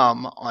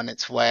some on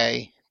its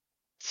way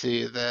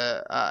to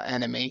the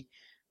enemy,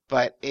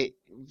 but it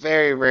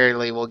very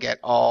rarely will get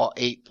all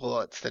 8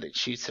 bullets that it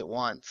shoots at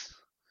once.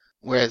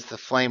 Whereas the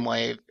Flame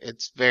Wave,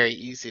 it's very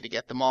easy to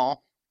get them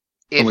all.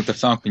 But with the If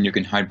Falcon, you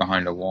can hide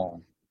behind a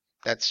wall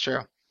that's true.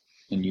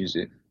 and use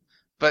it.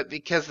 But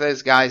because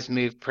those guys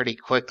move pretty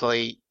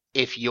quickly,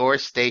 if you're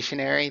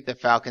stationary, the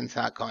Falcon's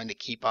not going to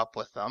keep up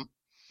with them.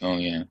 Oh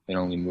yeah, it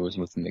only moves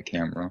within the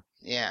camera.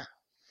 Yeah.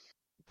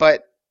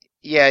 But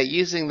yeah,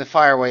 using the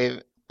fire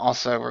wave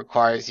also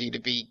requires you to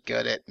be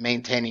good at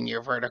maintaining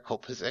your vertical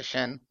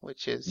position,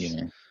 which is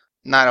Yeah.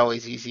 not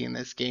always easy in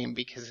this game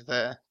because of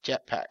the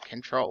jetpack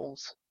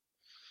controls.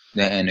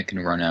 That and it can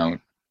run out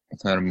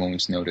without a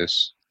moment's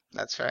notice.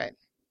 That's right.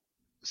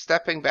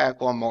 Stepping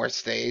back one more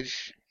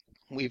stage,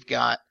 we've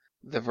got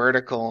the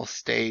vertical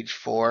stage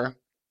 4.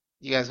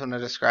 You guys want to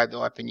describe the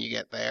weapon you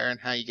get there and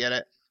how you get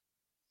it?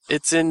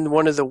 It's in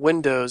one of the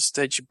windows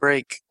that you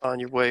break on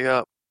your way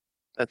up.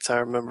 That's how I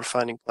remember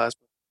finding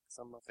plasma. 'Cause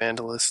I'm a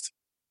vandalist.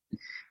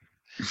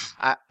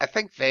 I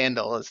think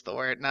vandal is the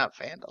word, not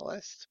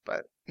vandalist,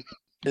 but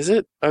Is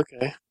it?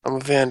 Okay, I'm a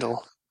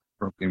vandal.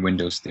 Broken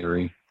Windows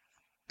theory.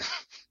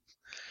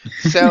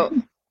 so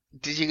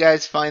did you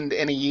guys find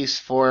any use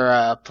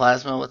for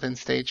plasma within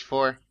stage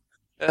 4?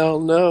 Hell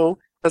no.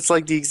 That's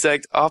like the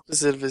exact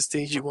opposite of a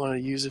stage you want to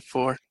use it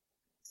for.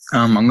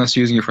 Unless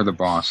using it for the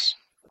boss.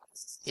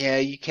 Yeah,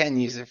 you can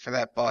use it for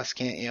that boss,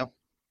 can't you?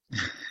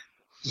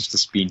 Just to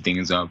speed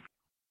things up.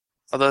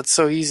 Although it's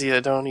so easy,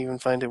 I don't even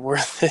find it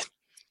worth it.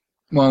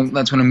 Well,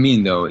 that's what I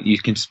mean, though. You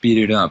can speed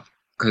it up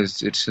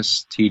because it's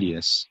just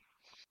tedious.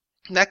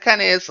 That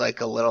kind of is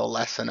like a little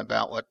lesson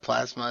about what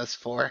plasma is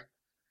for.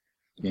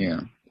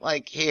 Yeah.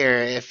 Like here,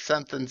 if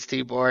something's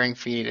too boring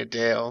for you to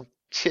do,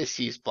 just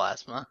use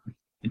plasma.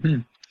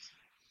 Mhm.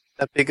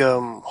 That big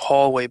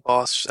hallway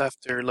boss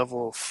after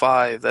level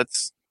 5,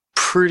 that's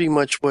pretty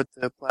much what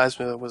the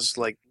plasma was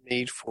like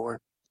made for.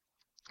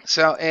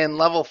 So in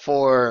level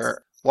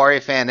 4,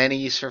 Warrior Fan, any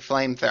use for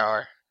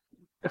flamethrower?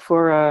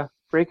 For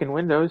breaking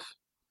windows.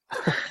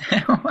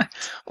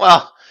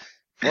 Well,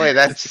 boy,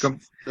 That's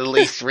that's the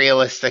least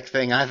realistic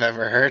thing I've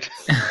ever heard.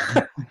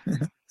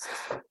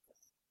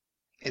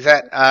 Is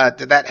that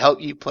did that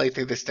help you play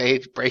through the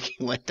stage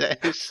breaking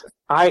windows?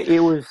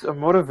 It was a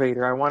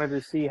motivator. I wanted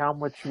to see how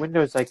much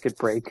windows I could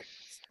break.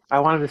 I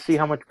wanted to see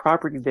how much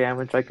property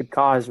damage I could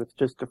cause with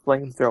just a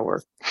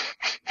flamethrower.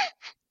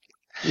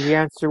 The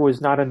answer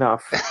was not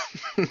enough.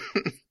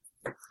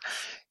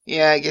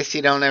 Yeah, I guess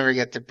you don't ever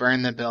get to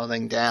burn the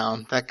building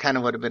down. That kind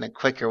of would have been a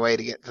quicker way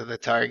to get to the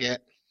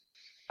target.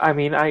 I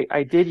mean,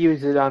 I did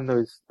use it on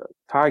those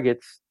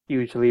targets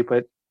usually,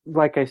 but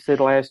like I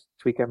said last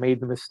week, I made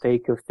the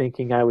mistake of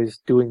thinking I was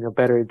doing a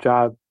better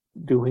job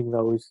doing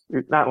those.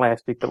 Not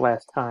last week, but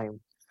last time.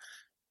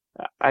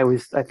 I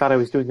thought I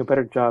was doing a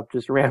better job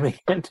just ramming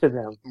into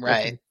them.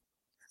 Right.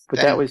 But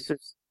that Then, was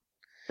just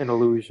an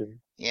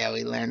illusion. yeah,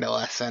 we learned a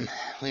lesson.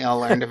 We all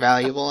learned a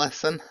valuable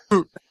lesson.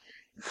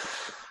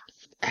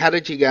 How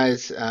did you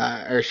guys,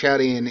 or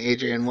Shouty and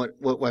Adrian,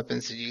 what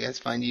weapons did you guys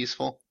find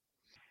useful?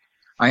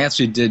 I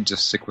actually did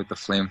just stick with the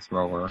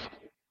flamethrower,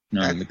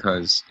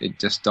 because it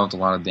just dealt a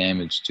lot of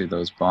damage to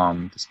those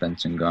bomb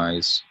dispensing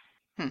guys.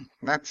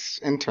 That's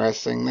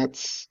interesting.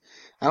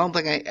 I don't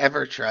think I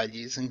ever tried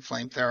using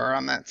flamethrower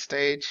on that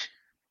stage.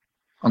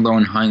 Although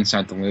in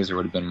hindsight, the laser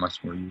would have been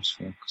much more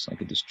useful because I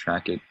could just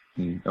track it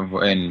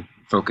and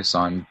focus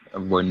on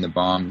avoiding the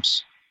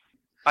bombs.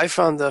 I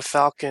found the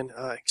Falcon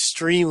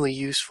extremely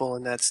useful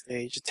in that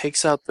stage. It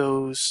takes out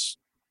those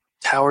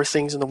tower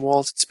things in the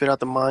walls that spit out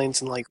the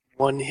mines in like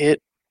one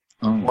hit,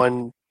 Oh,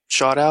 one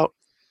shot out,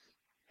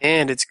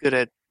 and it's good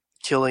at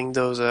killing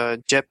those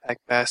jetpack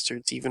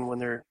bastards even when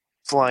they're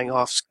flying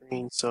off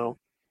screen. So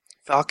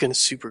Falcon is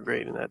super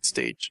great in that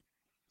stage.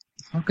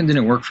 Falcon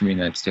didn't work for me in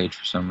that stage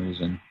for some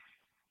reason.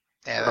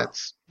 Yeah,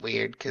 that's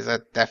weird because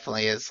that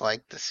definitely is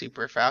like the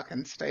Super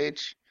Falcon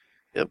stage.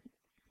 Yep.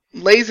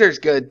 Laser's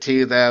good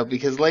too, though,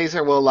 because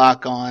laser will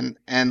lock on,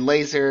 and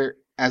laser,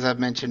 as I've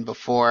mentioned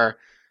before,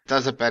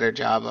 does a better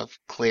job of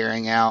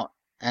clearing out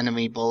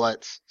enemy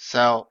bullets.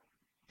 So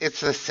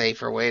it's a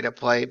safer way to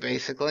play,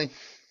 basically.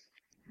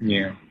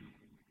 Yeah.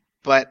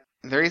 But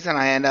the reason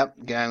I end up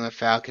going with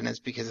Falcon is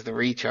because of the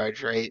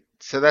recharge rate.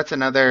 So that's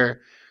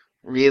another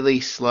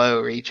really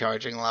slow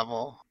recharging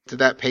level. Did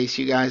that pace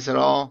you guys at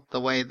all? The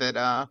way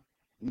that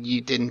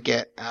you didn't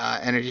get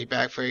energy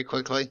back very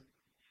quickly?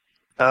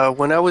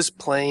 When I was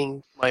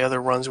playing my other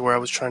runs where I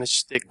was trying to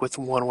stick with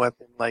one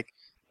weapon, like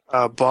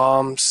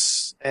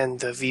bombs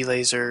and the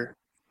V-laser,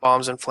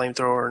 bombs and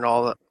flamethrower and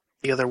all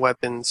the other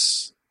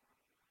weapons,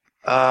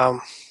 I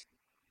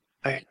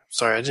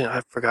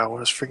forgot where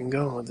I was freaking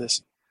going with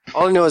this.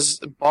 All I know is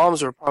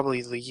bombs were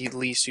probably the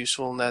least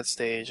useful in that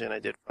stage, and I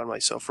did find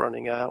myself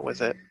running out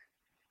with it.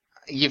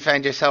 You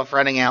found yourself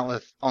running out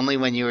with only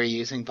when you were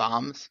using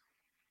bombs?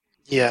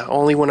 Yeah,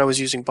 only when I was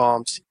using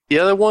bombs. The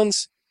other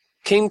ones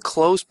came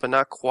close, but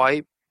not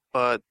quite.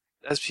 But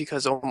that's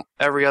because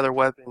every other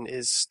weapon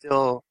is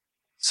still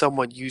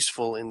somewhat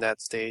useful in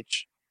that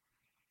stage.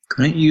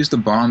 Couldn't you use the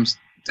bombs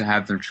to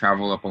have them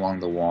travel up along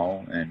the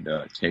wall and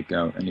take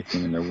out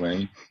anything in their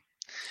way?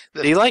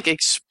 They like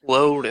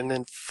explode and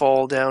then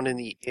fall down in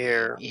the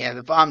air. Yeah,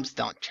 the bombs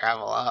don't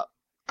travel up.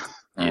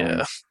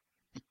 Yeah,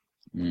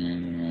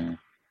 Yeah.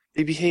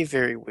 they behave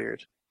very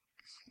weird.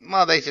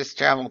 Well, they just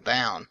travel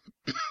down.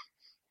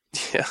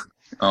 Yeah,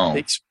 Oh.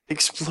 they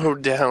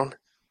explode down.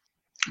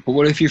 But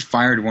what if you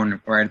fired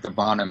one right at the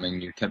bottom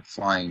and you kept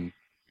flying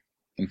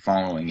and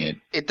following it?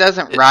 It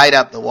doesn't ride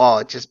up the wall,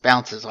 it just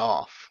bounces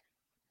off.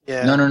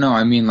 Yeah. No.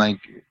 I mean, like,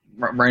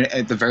 right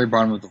at the very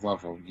bottom of the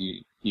level,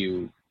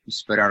 you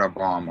spit out a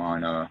bomb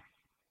on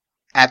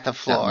At the that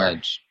floor.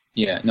 ledge.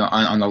 Yeah, no,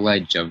 on the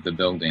ledge of the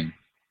building.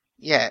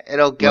 Yeah,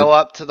 it'll go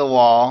up to the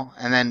wall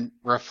and then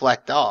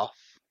reflect off.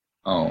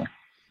 Oh,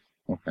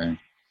 okay.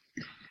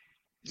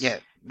 Yeah,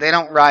 they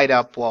don't ride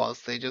up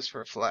walls, they just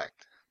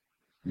reflect.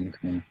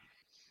 Okay.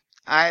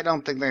 I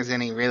don't think there's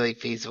any really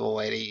feasible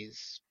way to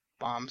use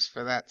bombs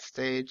for that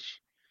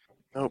stage.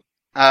 Nope.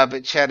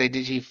 But Shady,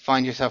 did you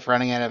find yourself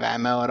running out of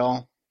ammo at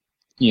all?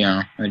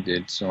 Yeah, I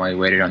did. So I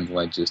waited on the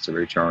ledges to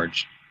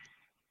recharge.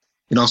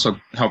 It also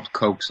helped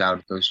coax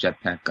out those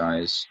jetpack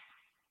guys.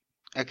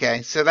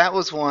 Okay, so that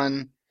was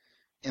one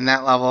in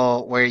that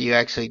level where you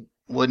actually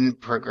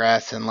wouldn't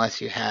progress unless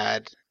you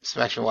had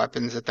special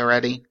weapons at the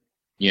ready.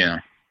 Yeah.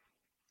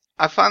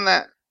 I found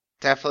that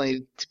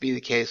definitely to be the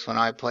case when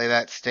I play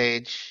that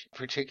stage,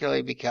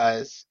 particularly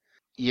because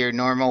your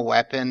normal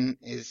weapon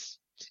is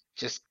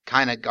just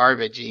kind of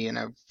garbagey in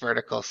a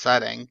vertical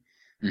setting.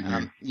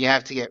 Hmm. You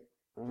have to get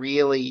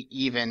really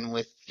even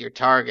with your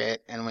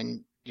target, and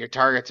when your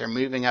targets are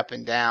moving up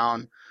and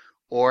down,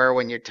 or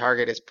when your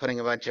target is putting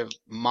a bunch of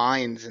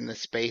mines in the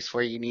space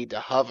where you need to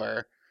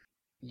hover,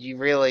 you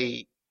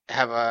really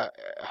have a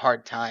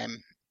hard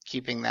time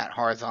keeping that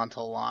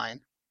horizontal line.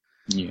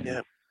 Yeah.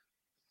 Yeah.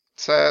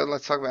 So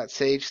let's talk about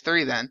stage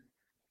 3 then.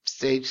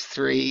 Stage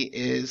 3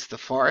 is the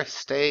forest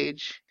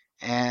stage,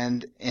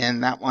 and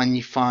in that one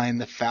you find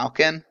the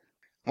Falcon.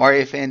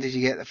 Wario fan, did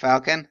you get the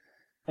Falcon?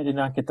 I did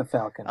not get the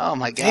Falcon. Oh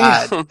my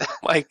god. Damn,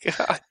 my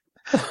God.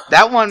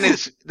 That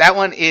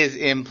one is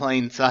in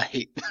plain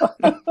sight.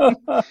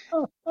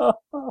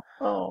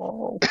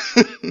 Oh.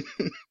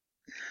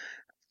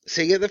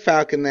 So you get the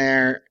Falcon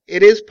there.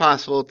 It is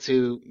possible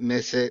to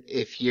miss it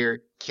if you're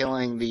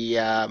killing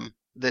the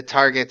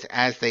targets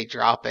as they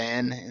drop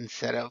in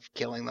instead of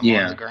killing them on the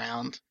Yeah,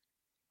 ground.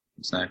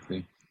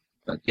 exactly.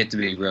 But you have to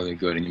be really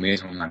good, and you may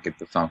as well not get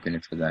the Falcon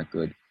if you're that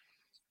good.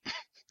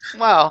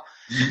 Well,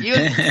 you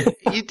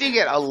you do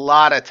get a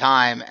lot of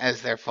time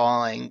as they're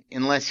falling,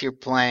 unless you're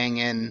playing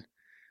in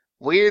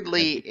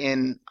weirdly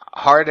in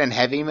hard and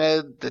heavy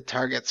mode. The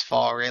targets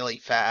fall really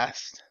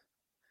fast.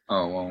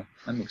 Oh, well,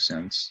 that makes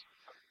sense.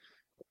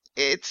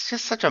 It's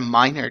just such a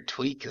minor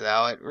tweak,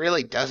 though. It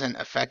really doesn't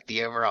affect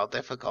the overall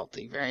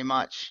difficulty very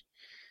much.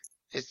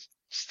 It's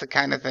just the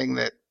kind of thing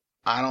that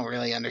I don't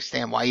really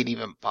understand why you'd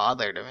even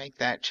bother to make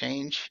that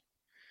change.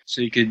 So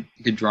they could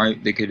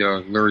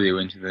lure you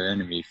into the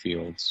enemy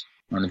fields,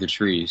 under the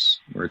trees,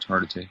 where it's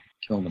harder to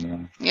kill them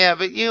all. Yeah,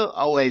 but you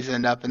always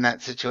end up in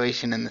that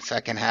situation in the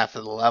second half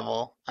of the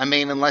level. I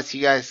mean, unless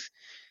you guys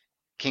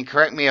can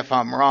correct me if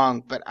I'm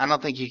wrong, but I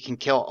don't think you can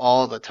kill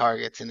all the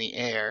targets in the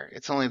air.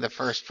 It's only the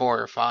first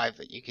 4 or 5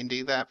 that you can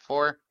do that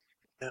for.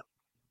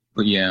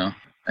 But yeah,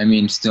 I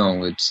mean,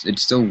 still, it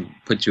still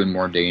puts you in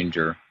more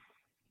danger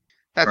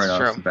That's right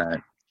off the true. bat.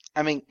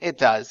 I mean, it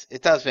does.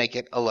 It does make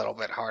it a little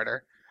bit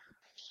harder.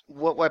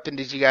 What weapon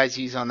did you guys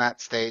use on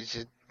that stage?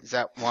 Is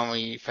that one where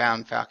you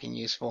found Falcon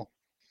useful?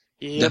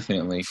 Yep.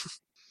 Definitely.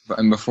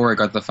 And before I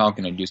got the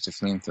Falcon, I'd used a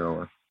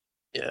flamethrower.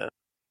 Yeah.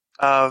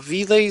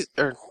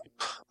 V-Laser.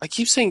 I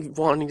keep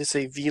wanting to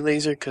say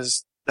V-Laser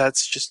because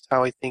that's just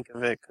how I think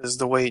of it. Because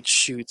the way it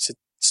shoots, it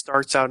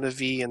starts out in a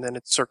V and then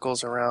it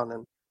circles around,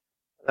 and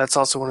that's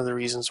also one of the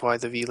reasons why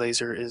the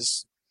V-Laser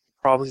is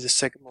probably the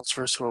second most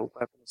versatile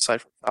weapon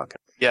aside from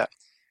Falcon. Yeah,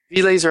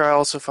 V-Laser I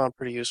also found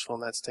pretty useful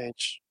in that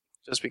stage,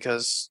 just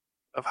because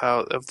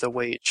of the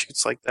way it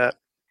shoots like that.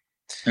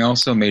 I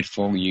also made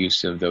full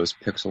use of those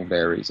pixel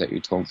berries that you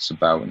told us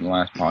about in the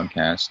last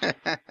podcast.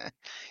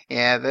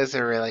 Yeah, those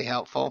are really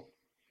helpful.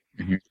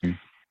 Mhm.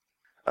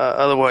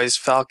 Otherwise,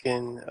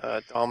 Falcon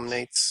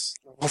dominates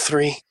level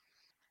 3.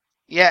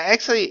 Yeah,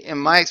 actually, in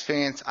my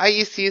experience, I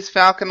used to use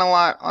Falcon a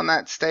lot on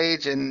that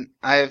stage, and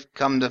I've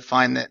come to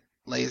find that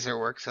Laser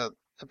works a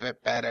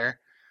bit better.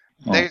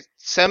 Oh, There's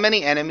so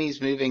many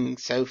enemies moving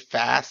so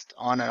fast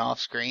on and off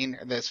screen,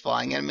 or those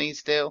flying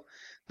enemies do,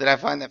 that I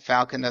find that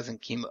Falcon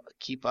doesn't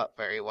keep up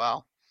very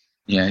well.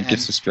 yeah, it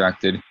gets And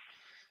distracted.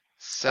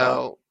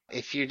 so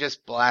if you're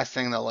just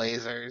blasting the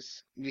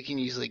lasers, you can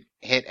usually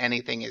hit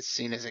anything as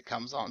soon as it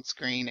comes on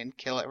screen and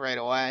kill it right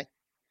away.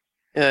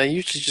 Yeah, I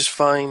usually just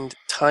find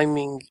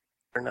timing,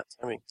 or not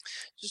timing,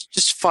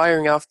 just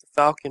firing off the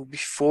Falcon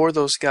before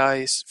those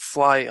guys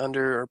fly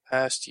under or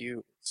past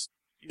you. It's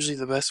usually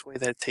the best way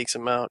that it takes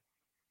them out.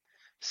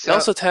 They So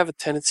also have a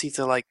tendency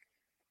to like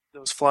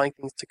those flying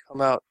things to come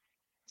out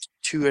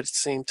two at the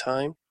same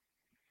time,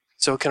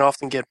 so it can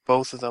often get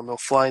both of them. They'll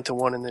fly into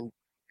one and then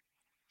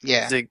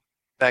yeah, zig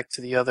back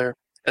to the other,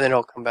 and then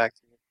it'll come back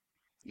to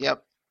you.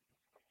 yep.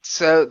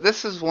 So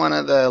this is one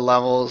of the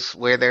levels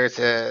where there's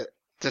a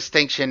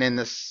distinction in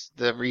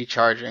the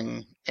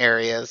recharging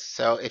areas.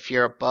 So if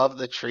you're above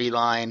the tree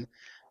line,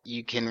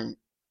 you can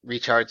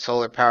recharge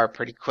solar power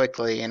pretty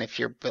quickly, and if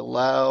you're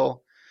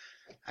below,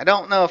 I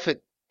don't know if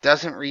it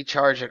doesn't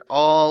recharge at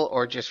all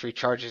or just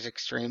recharges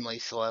extremely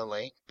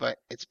slowly, but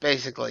it's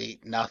basically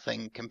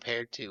nothing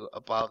compared to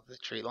above the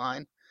tree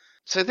line.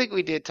 So I think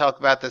we did talk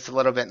about this a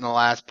little bit in the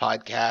last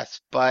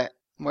podcast, but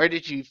where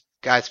did you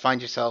guys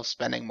find yourselves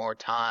spending more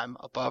time,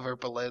 above or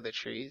below the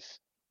trees?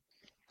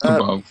 Uh,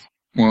 Above.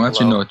 Well,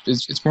 actually, Below. no,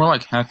 it's more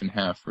like half and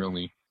half,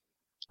 really.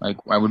 Like,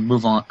 I would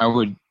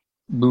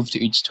move to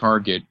each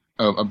target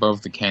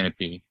above the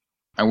canopy.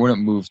 I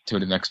wouldn't move to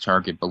the next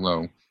target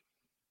below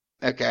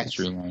Okay, the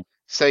tree line.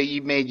 so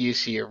you made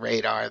use of your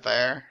radar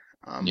there.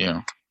 Yeah,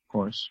 of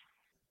course.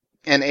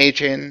 And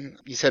Adrian,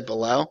 you said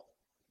below?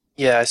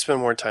 Yeah, I spend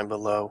more time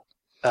below,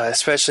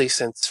 especially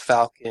since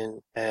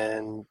Falcon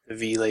and the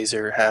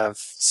V-Laser have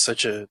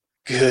such a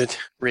good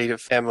rate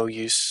of ammo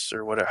use,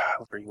 or whatever,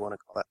 however you want to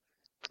call it.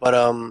 But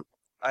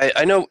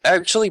I know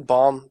actually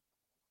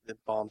the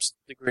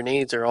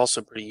grenades are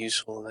also pretty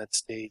useful in that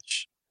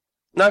stage.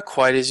 Not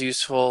quite as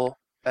useful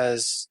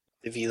as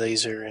the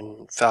V-Laser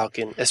and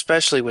Falcon,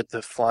 especially with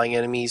the flying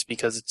enemies,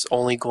 because it's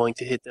only going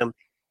to hit them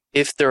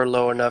if they're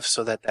low enough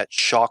so that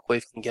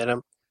shockwave can get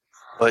them.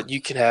 But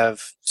you can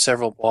have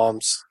several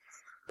bombs,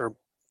 or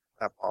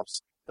not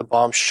bombs, the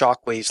bomb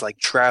shockwaves like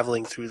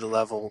traveling through the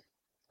level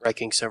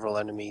wrecking several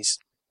enemies.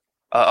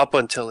 Up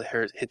until it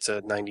hits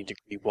a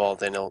 90-degree wall,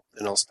 then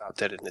it'll stop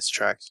dead in its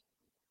tracks.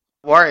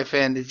 Warrior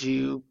fan, did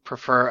you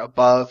prefer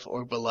above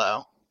or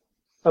below?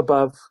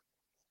 Above.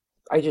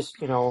 I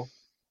just, You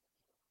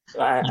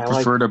I like,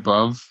 preferred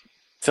above?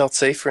 Felt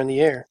safer in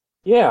the air,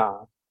 yeah.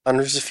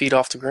 hundreds of feet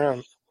off the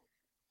ground.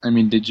 I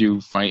mean, did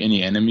you fight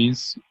any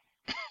enemies?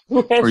 Who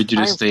Or has did you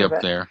just time stay for up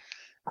that? there?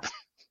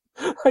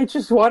 I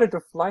just wanted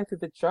to fly through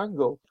the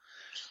jungle.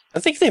 I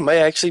think they might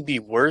actually be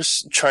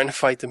worse trying to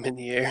fight them in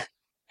the air.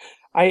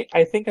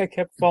 I think I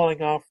kept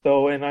falling off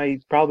though, and I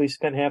probably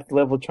spent half the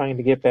level trying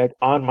to get back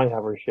on my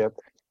hover ship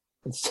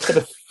instead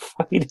of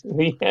fighting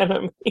the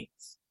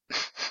enemies.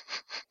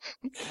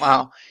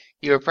 Wow,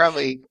 you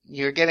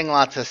were getting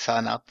lots of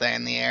sun up there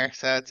in the air,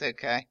 so it's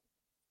okay.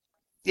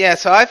 Yeah,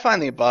 so I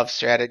find the above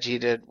strategy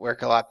to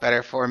work a lot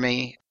better for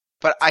me,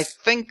 but I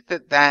think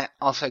that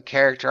also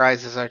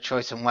characterizes our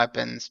choice in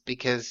weapons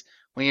because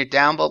when you're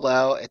down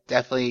below, it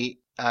definitely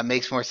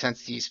makes more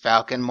sense to use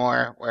Falcon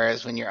more,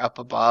 whereas when you're up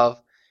above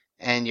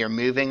and you're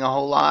moving a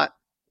whole lot,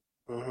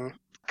 Hmm.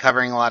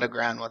 covering a lot of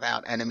ground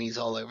without enemies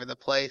all over the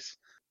place,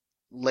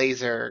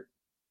 laser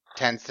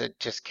tends to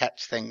just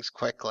catch things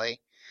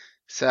quickly.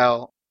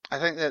 So I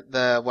think that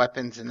the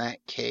weapons in that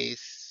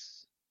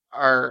case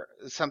are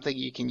something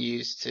you can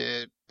use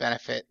to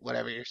benefit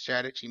whatever your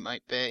strategy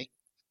might be.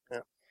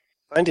 Yeah.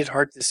 I find it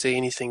hard to say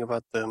anything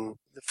about the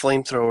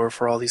flamethrower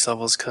for all these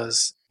levels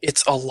because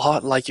it's a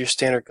lot like your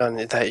standard gun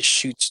that it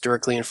shoots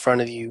directly in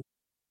front of you.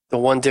 The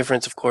one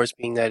difference, of course,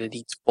 being that it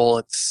eats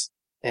bullets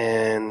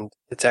and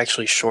it's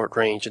actually short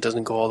range. It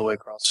doesn't go all the way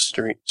across the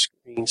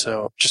screen.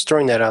 So just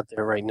throwing that out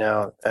there right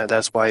now.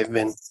 That's why I've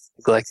been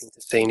neglecting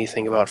to say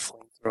anything about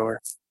flamethrower.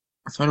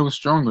 I thought it was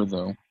stronger,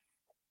 though.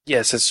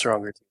 Yes, it's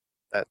stronger too.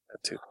 That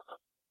too.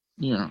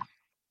 Yeah.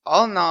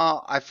 All in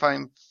all, I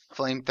find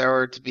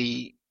Flamethrower to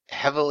be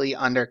heavily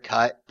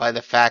undercut by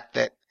the fact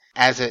that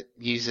as it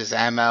uses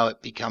ammo,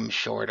 it becomes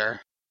shorter.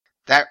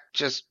 That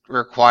just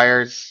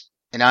requires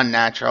an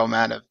unnatural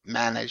amount of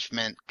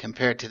management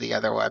compared to the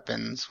other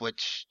weapons,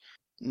 which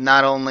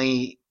not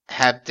only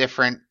have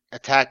different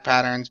attack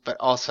patterns, but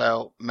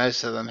also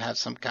most of them have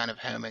some kind of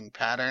homing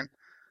pattern.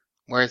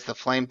 Whereas the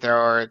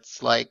flamethrower,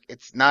 it's like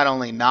it's not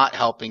only not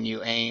helping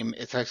you aim,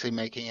 it's actually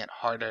making it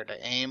harder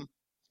to aim.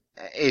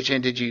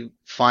 Adrian, did you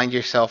find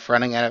yourself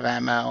running out of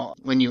ammo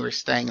when you were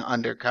staying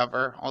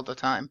undercover all the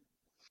time?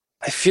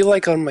 I feel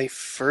like on my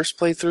first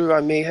playthrough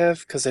I may have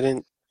because I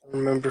didn't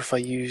remember if I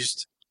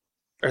used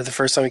or the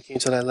first time I came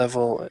to that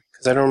level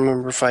because I don't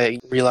remember if I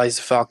realized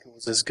the Falcon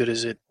was as good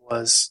as it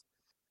was.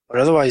 But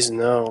otherwise,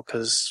 no,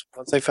 because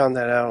once I found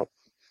that out,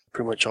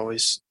 pretty much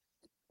always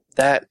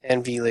that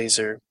and V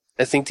laser.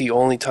 I think the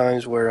only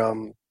times where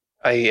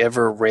I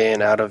ever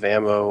ran out of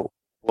ammo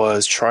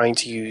was trying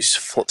to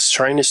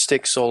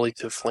stick solely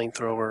to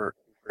flamethrower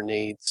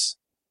grenades,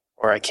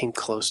 or I came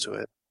close to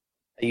it.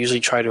 I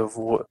usually try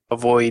to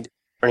avoid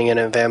running out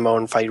of ammo,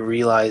 and if I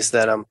realize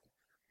that I'm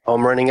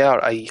running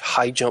out, I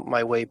high jump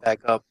my way back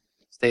up,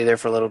 stay there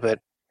for a little bit,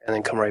 and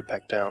then come right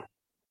back down.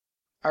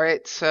 All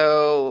right,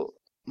 so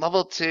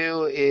level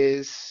 2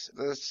 is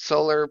the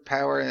solar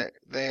power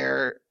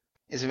there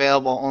is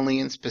available only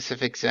in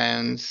specific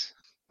zones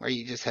where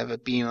you just have a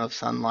beam of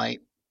sunlight.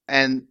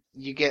 And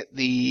you get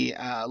the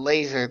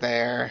laser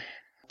there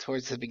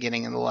towards the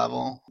beginning of the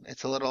level.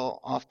 It's a little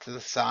off to the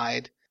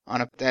side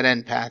on a dead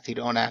end path you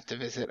don't have to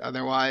visit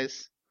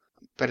otherwise.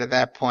 But at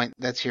that point,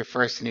 that's your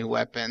first new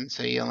weapon,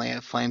 so you only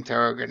have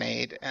flamethrower,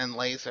 grenade, and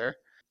laser.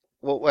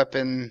 What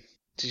weapon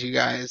did you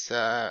guys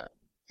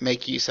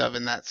make use of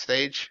in that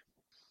stage?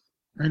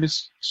 I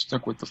just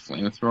stuck with the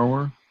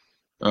flamethrower.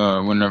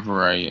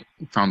 Whenever I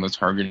found the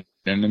target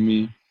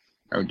enemy,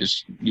 I would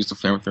just use the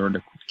flamethrower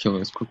to kill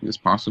it as quickly as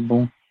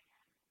possible.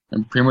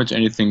 And pretty much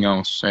anything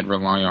else, I'd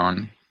rely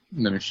on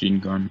the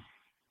machine gun.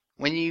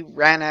 When you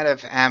ran out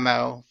of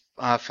ammo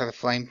for the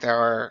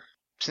flamethrower,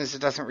 since it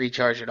doesn't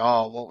recharge at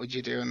all, what would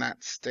you do in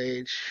that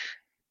stage?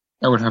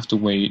 I would have to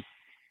wait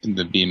in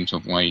the beams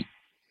of light.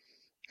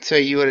 So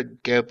you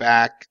would go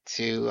back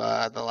to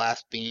the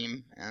last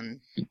beam and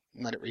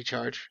let it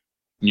recharge.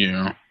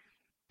 Yeah.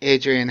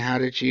 Adrian, how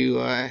did you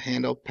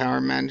handle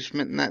power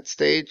management in that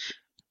stage?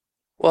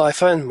 Well, I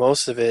find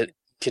most of it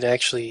you can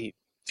actually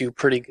do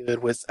pretty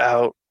good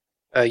without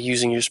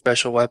using your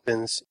special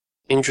weapons.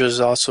 Indra is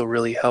also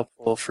really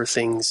helpful for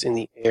things in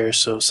the air.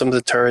 So some of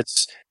the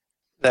turrets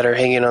that are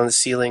hanging on the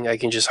ceiling, I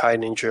can just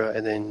hide Indra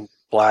and then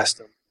blast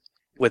them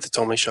with its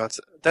only shots.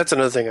 That's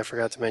another thing I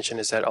forgot to mention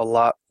is that a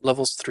lot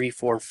levels 3,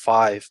 4, and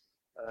 5,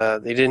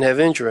 they didn't have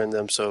Indra in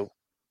them, so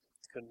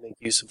couldn't make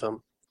use of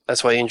them.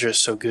 That's why Indra is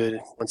so good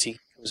once he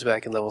comes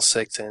back in level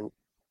 6. And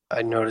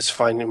I noticed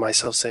finding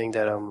myself saying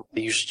that I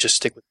usually just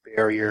stick with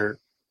barrier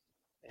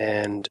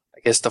and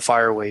I guess the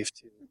fire wave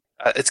too.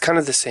 It's kind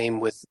of the same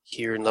with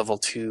here in level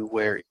 2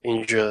 where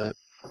Indra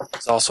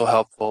is also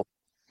helpful.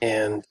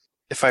 And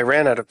if I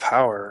ran out of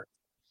power,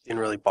 it didn't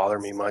really bother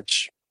me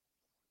much.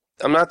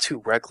 I'm not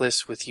too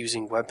reckless with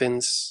using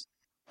weapons,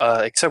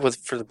 except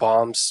for the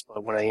bombs,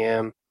 but when I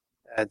am,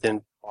 it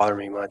didn't bother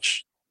me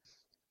much.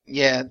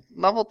 Yeah,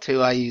 level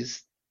 2 I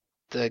use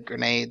the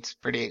grenades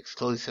pretty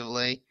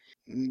exclusively.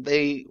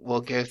 They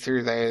will go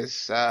through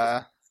those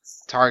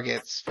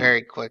targets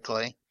very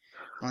quickly.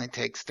 Only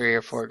takes 3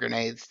 or 4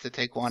 grenades to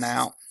take one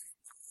out.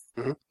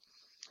 Mhm.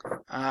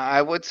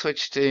 I would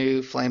switch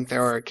to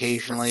flamethrower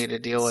occasionally to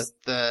deal with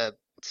the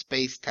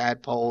space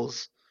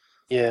tadpoles,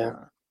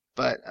 Yeah.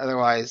 but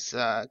otherwise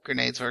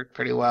grenades work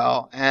pretty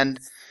well. And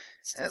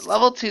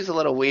level 2 is a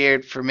little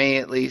weird for me,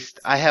 at least.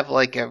 I have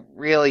like a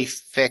really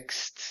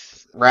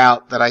fixed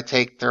route that I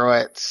take through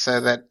it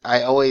so that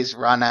I always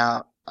run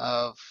out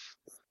of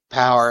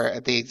power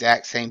at the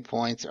exact same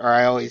points, or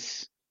I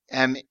always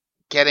am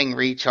getting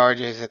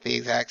recharges at the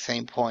exact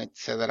same point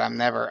so that I'm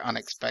never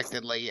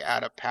unexpectedly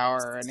out of power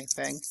or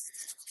anything.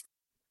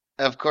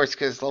 Of course,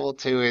 because level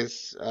 2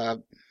 is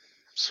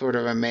sort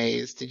of a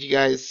maze. Did you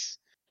guys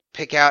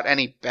pick out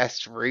any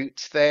best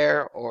routes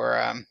there,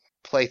 or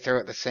play through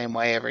it the same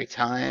way every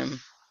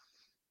time?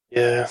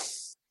 Yeah.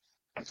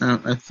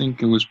 I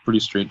think it was pretty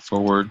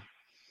straightforward.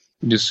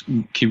 You just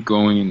keep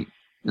going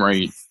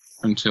right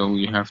until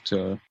you have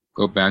to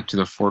go back to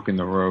the fork in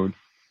the road.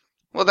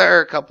 Well, there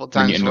are a couple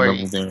Then you times end the where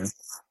level there.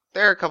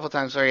 there are a couple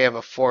times where you have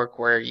a fork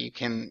where you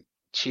can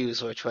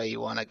choose which way you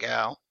want to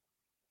go.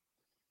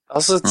 I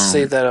also have to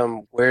say Um, that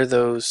where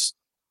those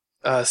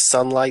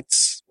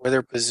sunlights, where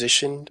they're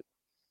positioned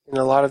in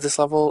a lot of this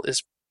level,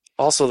 is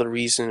also the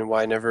reason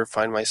why I never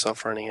find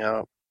myself running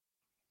out.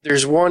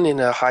 There's one in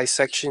a high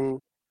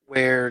section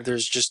where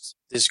there's just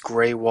this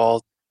gray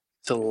wall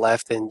to the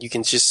left, and you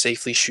can just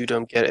safely shoot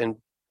them, get and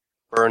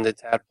burn the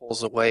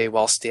tadpoles away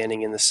while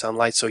standing in the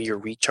sunlight, so you're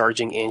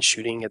recharging and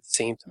shooting at the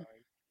same time,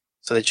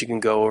 so that you can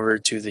go over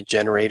to the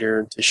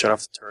generator to shut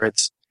off the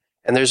turrets.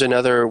 And there's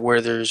another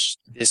where there's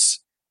this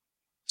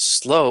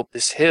slope,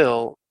 this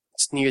hill.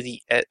 It's near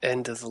the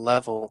end of the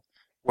level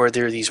where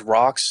there are these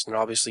rocks, and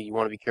obviously you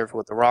want to be careful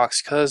with the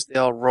rocks because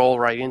they'll roll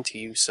right into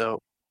you. So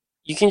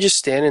you can just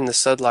stand in the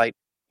sunlight,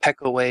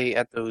 peck away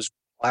at those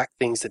black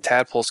things the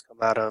tadpoles come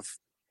out of,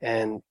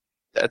 and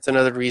that's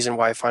another reason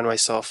why I find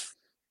myself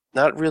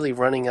not really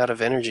running out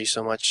of energy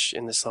so much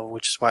in this level,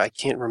 which is why I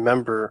can't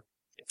remember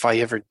if I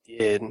ever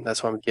did.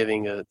 That's why I'm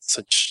giving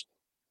such.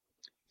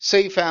 So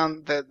you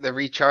found that the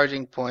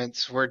recharging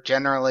points were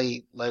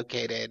generally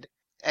located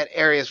at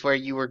areas where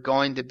you were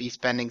going to be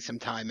spending some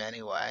time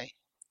anyway.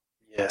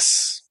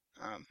 Yes.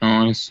 Um,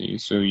 oh, I see.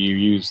 So you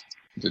used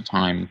the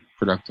time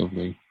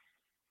productively.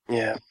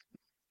 Yeah.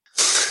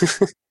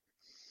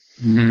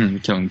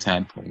 Killing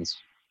tadpoles.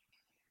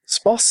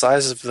 Small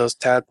size of those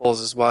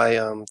tadpoles is why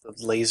the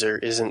laser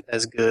isn't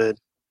as good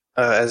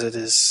as it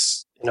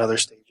is in other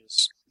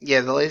stages. yeah,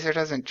 the laser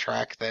doesn't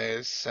track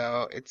those,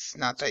 so it's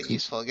not that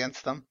useful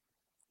against them.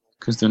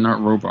 Because they're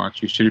not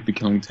robots. You shouldn't be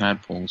killing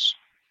tadpoles.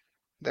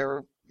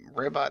 They're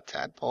robot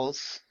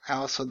tadpoles.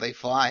 How else would they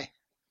fly?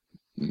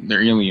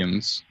 They're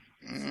aliens.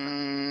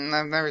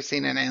 I've never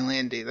seen an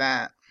alien do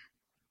that.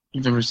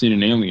 You've never seen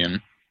an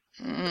alien.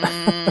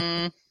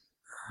 Mm,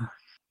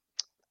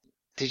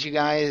 did you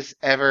guys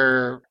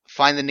ever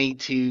find the need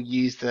to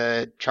use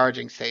the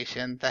charging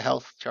station, the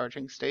health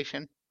charging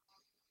station?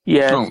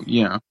 Yeah, Oh,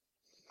 yeah.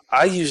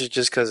 I use it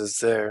just because it's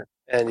there,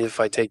 and if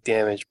I take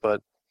damage.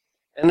 But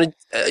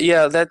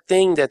yeah, that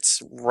thing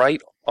that's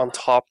right on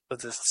top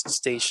of the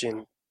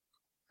station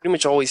pretty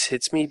much always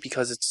hits me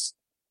because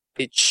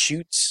it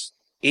shoots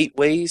 8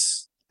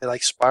 ways. It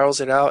like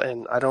spirals it out,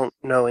 and I don't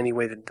know any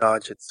way to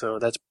dodge it. So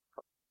that's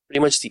pretty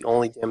much the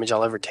only damage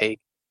I'll ever take,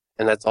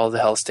 and that's all the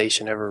health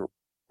station ever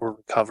will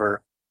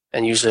recover.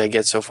 And usually I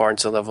get so far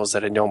into levels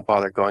that I don't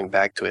bother going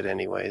back to it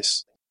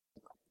anyways.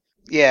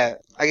 Yeah,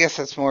 I guess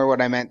that's more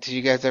what I meant. Did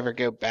you guys ever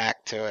go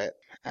back to it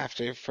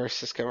after first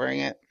discovering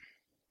it?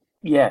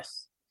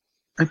 yes.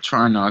 I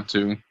try not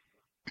to.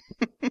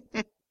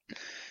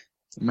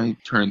 It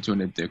might turn into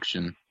an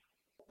addiction.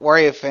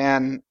 Wario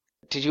fan,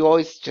 did you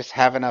always just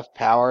have enough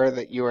power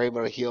that you were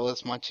able to heal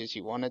as much as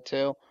you wanted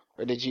to?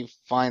 Or did you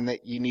find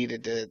that you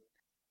needed to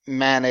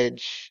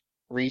manage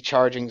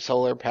recharging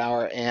solar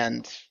power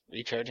and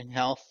recharging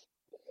health?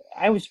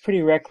 I was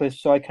pretty reckless,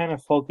 so I kind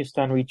of focused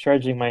on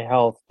recharging my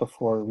health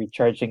before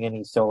recharging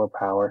any solar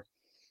power.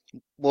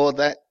 Well,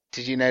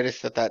 did you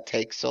notice that that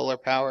takes solar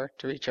power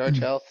to recharge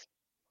health?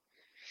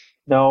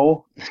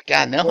 No.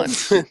 God, no Well, one,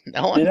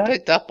 no did one I?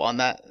 picked up on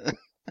that.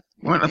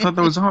 What? I thought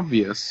that was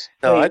obvious.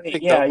 No, I Wait,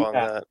 picked yeah, up on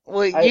yeah. that.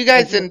 Well, I, you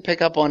I guys did. didn't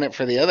pick up on it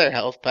for the other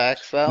health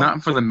packs, though.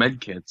 Not for the med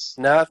kits.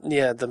 Not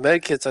yeah, the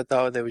med kits I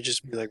thought they would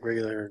just be like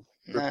regular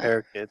Nah,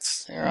 repair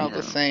kits. they're all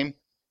the Yeah. same.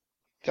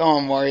 Go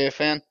on, Wario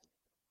fan.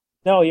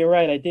 No, you're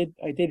right. I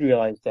did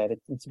realize that.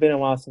 It's been a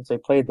while since I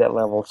played that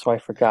level, so I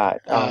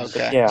forgot. Oh, But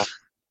okay. yeah.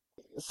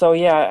 So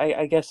yeah,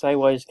 I guess I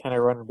was kind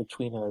of running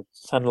between a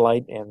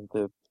sunlight and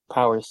the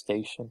power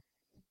station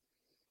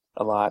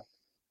a lot.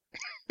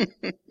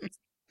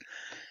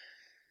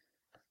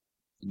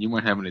 You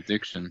might have an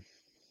addiction.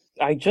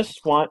 I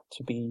just want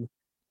to be,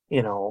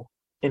 you know,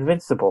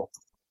 invincible.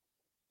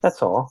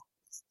 That's all.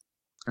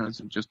 How does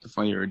it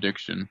justify your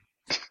addiction?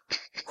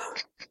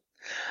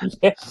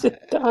 Yes, it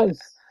does.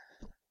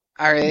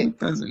 All No, right. it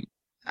doesn't.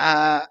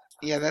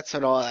 Yeah, that's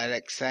what all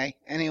addicts say.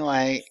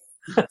 Anyway,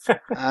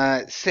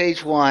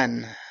 stage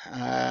one.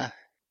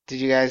 Did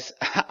you guys?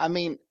 I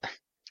mean,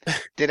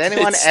 did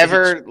anyone It's stage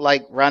ever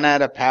like run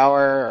out of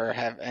power or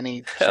have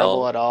any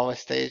trouble hell. at all with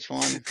stage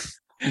one?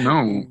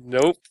 No.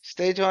 Nope.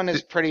 Stage one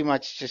is Th- pretty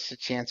much just a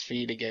chance for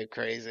you to go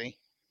crazy.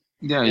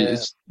 Yeah, Yeah.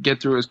 it's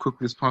get through as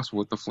quickly as possible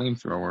with the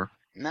flamethrower.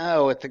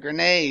 No, with the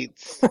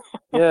grenades.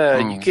 Yeah,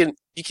 Oh,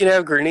 you can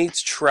have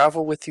grenades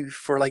travel with you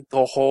for like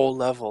the whole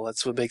level.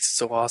 That's what makes it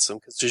so awesome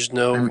because there's I,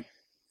 no mean,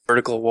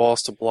 vertical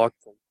walls to block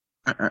them.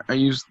 I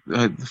used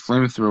the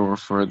flamethrower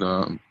for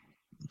the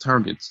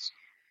targets.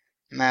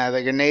 No,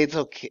 the grenades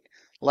will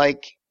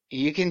like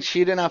you can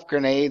shoot enough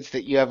grenades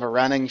that you have a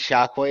running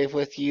shockwave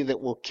with you that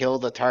will kill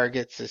the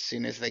targets as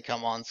soon as they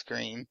come on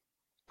screen.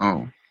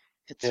 Oh,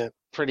 It's Yeah.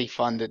 pretty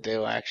fun to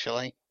do,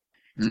 actually.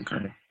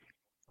 okay.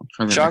 I'll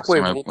try that next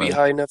time Shockwave I won't be play.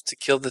 high enough to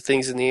kill the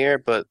things in the air,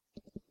 but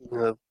you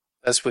know,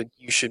 that's what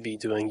you should be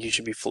doing. You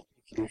should be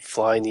you can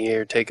fly in the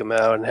air, take them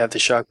out, and have the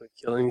shockwave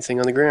kill anything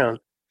on the ground.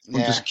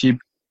 We'll Yeah. just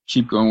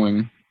keep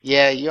going.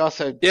 Yeah, you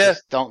also Yeah.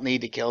 just don't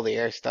need to kill the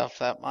air stuff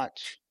that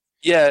much.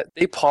 Yeah,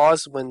 they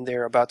pause when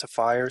they're about to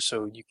fire,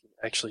 so you can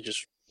actually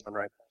just run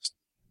right past.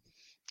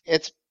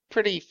 It's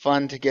pretty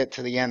fun to get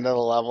to the end of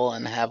the level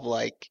and have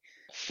like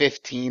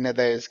 15 of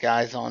those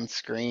guys on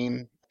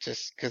screen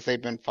just because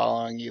they've been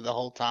following you the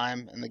whole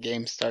time and the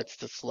game starts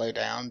to slow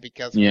down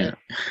because of Yeah.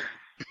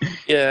 it.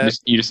 Yeah,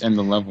 You just end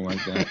the level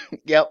like that.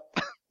 Yep.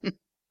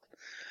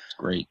 It's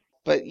great.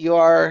 But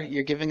you're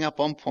giving up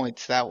on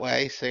points that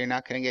way, so you're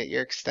not going to get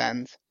your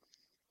extends.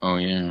 Oh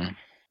yeah. I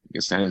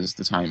guess that is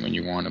the time when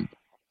you want to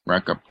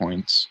rack up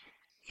points.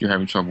 If you're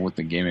having trouble with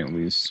the game, at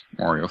least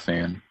Mario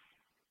fan.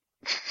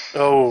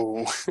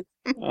 oh,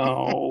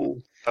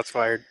 Oh, that's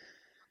fired.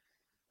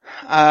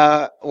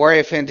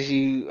 Wario fan, did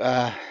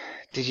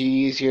you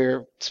use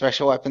your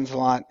special weapons a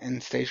lot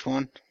in stage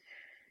one?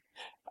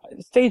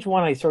 stage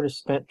one, I sort of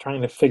spent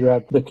trying to figure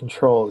out the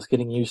controls,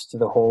 getting used to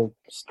the whole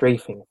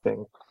strafing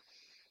thing.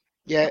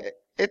 Yeah,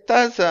 it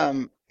does.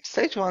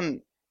 Stage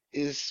one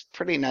is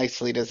pretty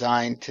nicely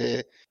designed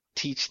to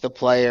teach the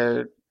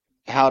player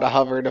how to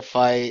hover to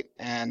fight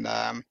and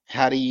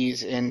how to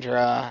use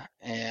Indra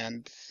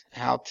and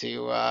how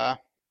to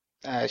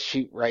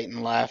shoot right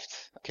and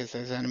left because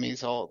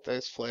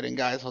those floating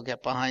guys will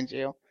get behind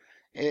you.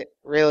 It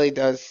really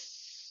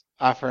does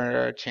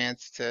offer a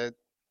chance to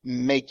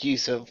make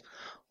use of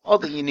all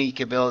the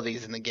unique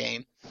abilities in the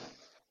game,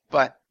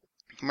 but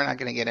we're not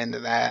going to get into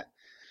that.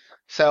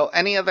 So,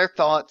 any other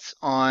thoughts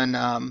on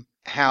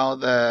how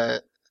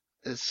the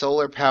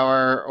solar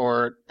power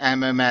or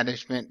ammo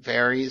management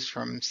varies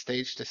from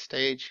stage to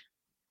stage?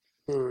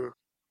 Hmm.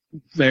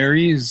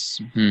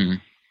 Varies.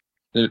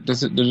 There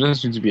does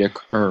seem to be a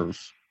curve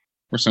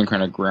or some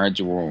kind of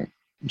gradual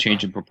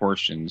change in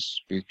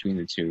proportions between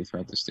the two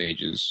throughout the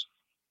stages.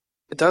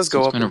 It does So go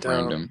it's up kind and of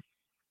down. random.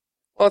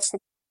 Well, it's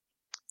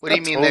What do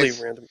you not mean totally there's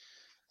random.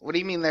 What do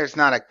you mean there's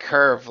not a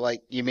curve?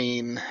 Like you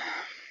mean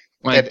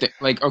Like,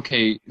 that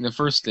okay, in the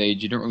first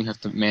stage, you don't really have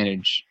to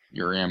manage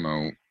your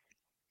ammo,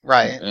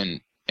 right,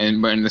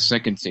 but in the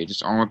second stage,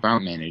 it's all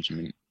about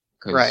management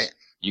because right.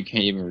 you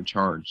can't even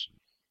recharge.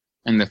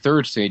 And the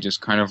third stage is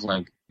kind of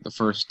like the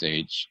first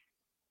stage.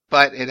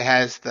 But it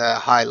has the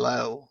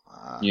high-low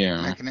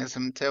Yeah.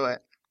 mechanism to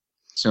it.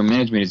 So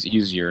management is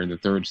easier in the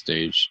third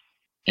stage,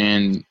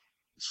 and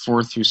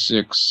 4 through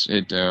 6,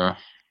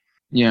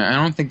 yeah, I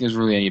don't think there's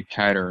really any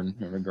pattern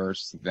in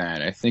regards to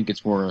that. I think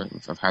it's more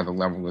of how the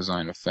level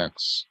design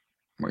affects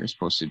what you're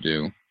supposed to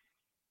do.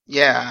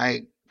 Yeah,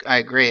 I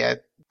agree.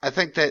 I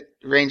think that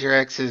Ranger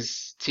X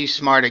is too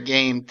smart a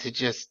game to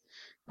just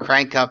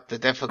crank up the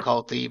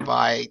difficulty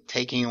by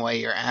taking away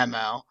your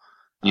ammo.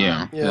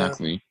 Yeah, Yeah.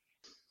 exactly.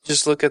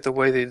 Just look at the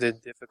way they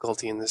did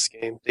difficulty in this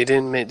game. They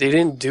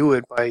didn't do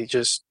it by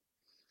just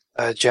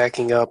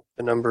jacking up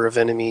the number of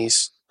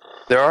enemies.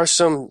 There are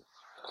some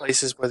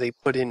places where they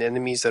put in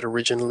enemies that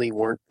originally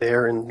weren't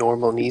there in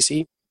normal and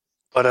easy,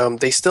 but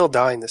they still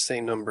die in the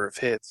same number of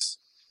hits,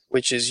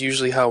 which is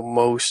usually how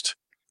most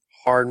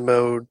hard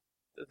mode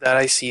that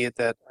I see it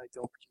that I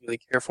don't particularly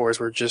care for is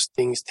where just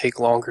things take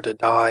longer to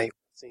die,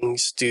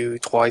 things do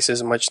twice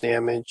as much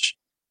damage.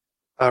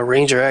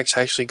 Ranger X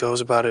actually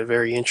goes about it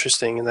very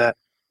interesting in that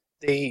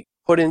they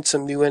put in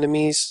some new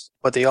enemies,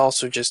 but they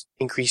also just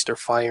increase their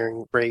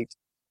firing rate.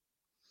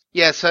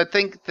 Yeah, so I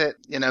think that,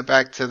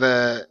 back to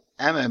the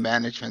ammo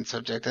management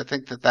subject, I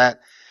think that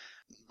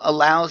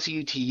allows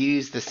you to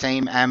use the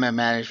same ammo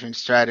management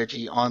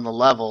strategy on the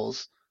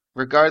levels,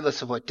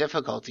 regardless of what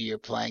difficulty you're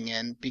playing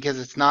in, because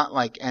it's not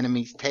like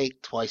enemies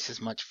take twice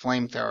as much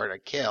flamethrower to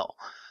kill.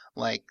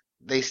 Like,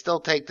 they still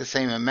take the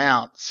same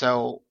amount,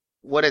 so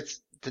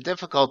the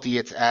difficulty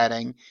it's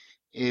adding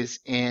is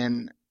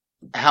in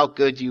how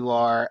good you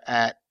are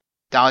at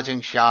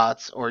dodging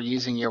shots or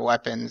using your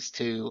weapons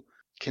to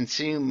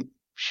consume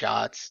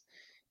shots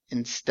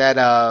instead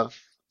of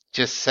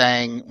just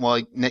saying, well,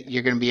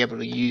 you're going to be able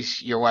to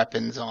use your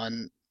weapons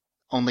on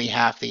only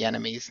half the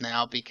enemies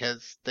now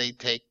because they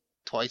take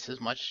twice as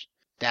much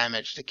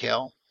damage to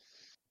kill.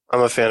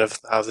 I'm a fan of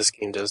how this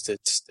game does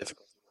its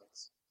difficulty.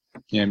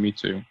 Yeah, me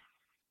too.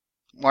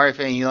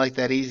 Warframe, you like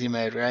that easy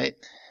mode, right?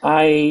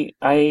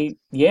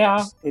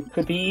 Yeah, it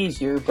could be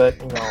easier, but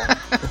you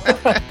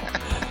know.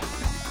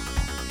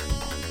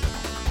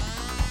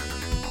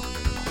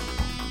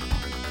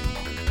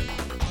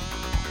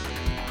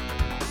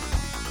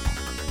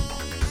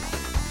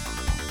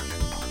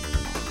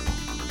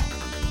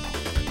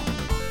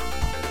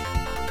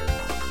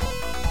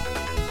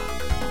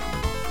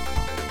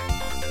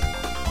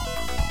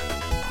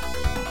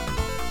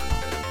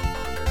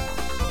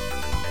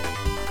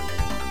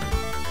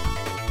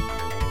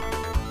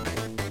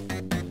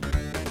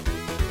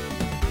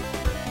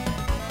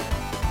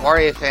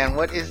 Warrior fan,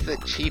 what is the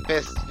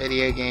cheapest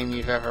video game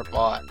you've ever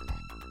bought?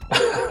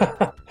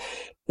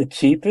 The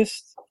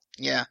cheapest?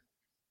 Yeah.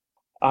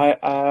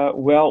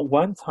 Well,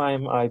 one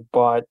time I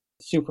bought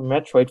Super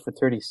Metroid for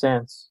 30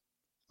 cents.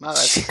 Well,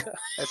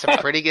 that's a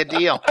pretty good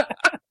deal.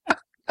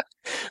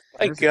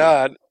 My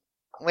God.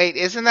 Wait,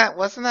 wasn't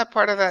that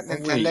part of that Oh,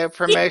 Nintendo wait.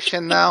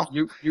 promotion though?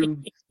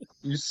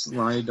 You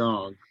sly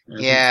dog. That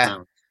doesn't Yeah.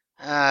 count.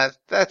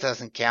 That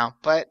doesn't count.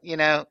 But,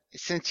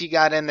 since you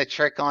got in the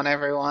trick on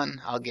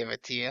everyone, I'll give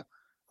it to you.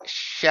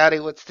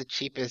 Shouty, what's the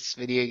cheapest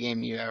video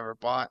game you ever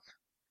bought?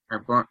 I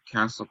bought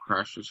Castle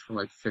Crashers for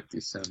like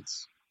 50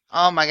 cents.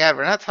 Oh my god,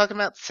 we're not talking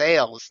about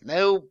sales.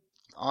 No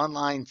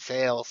online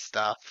sales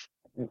stuff.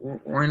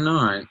 Why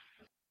not?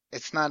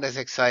 It's not as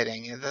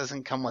exciting. It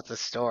doesn't come with a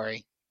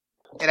story.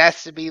 It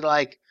has to be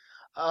like,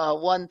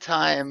 one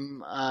time,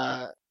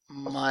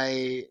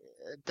 my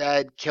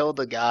dad killed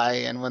a guy,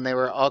 and when they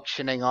were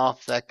auctioning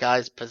off that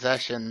guy's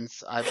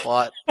possessions, I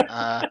bought,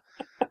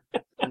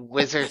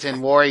 Wizards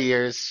and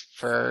Warriors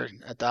for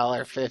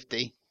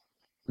 $1.50.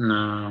 No,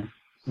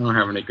 I don't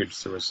have any good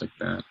stories like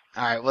that.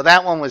 All right, well,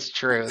 that one was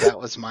true. That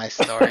was my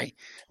story.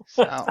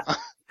 So,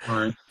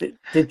 Alright.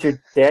 Did your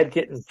dad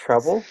get in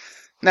trouble?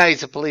 no,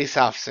 he's a police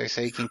officer,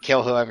 so he can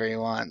kill whoever he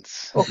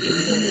wants.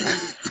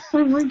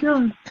 Oh my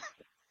god.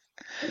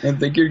 I didn't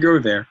think you'd go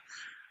there.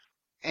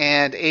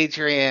 And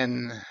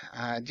Adrian,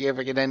 do you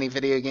ever get any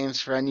video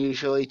games for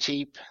unusually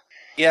cheap?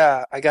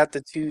 Yeah, I got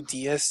the 2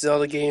 DS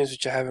Zelda games,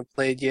 which I haven't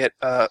played yet,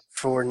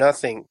 for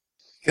nothing.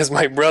 Because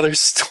my brother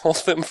stole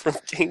them from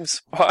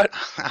GameSpot.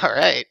 All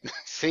right.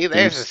 See,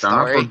 there's a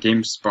GameStop or story.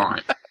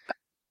 GameSpot?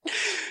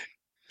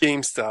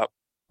 GameStop.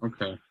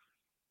 Okay.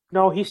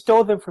 No, he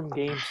stole them from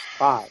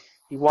GameSpot.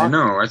 He I walked,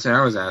 know, that's what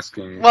I was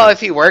asking. Well, if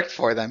he worked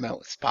for them, it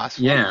was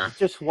possible. Yeah.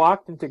 just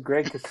walked into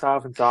Greg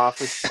Kasavin's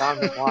office, found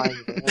him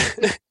lying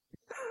there.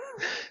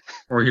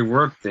 Or he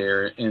worked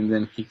there, and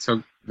then he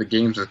took the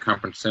games as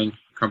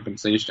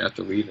compensation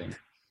after leaving.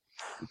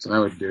 That's what I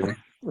would do. These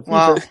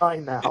Well- are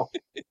fine now.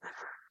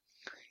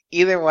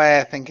 Either way,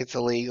 I think it's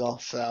illegal.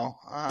 So,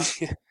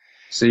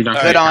 So you don't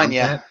Good count on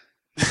ya.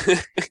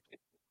 that?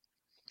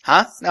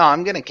 huh? No,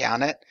 I'm gonna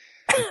count it.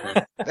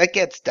 Okay. That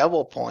gets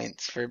double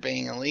points for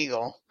being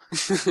illegal.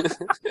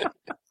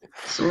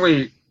 So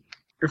wait,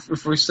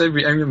 if we said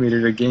we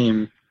emulated a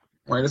game,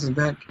 why doesn't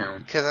that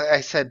count? Because I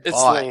said It's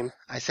bought. lame.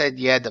 I said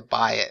you had to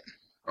buy it.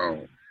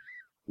 Oh.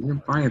 You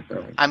didn't buy it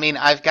though. I mean,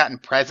 I've gotten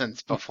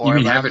presents before, You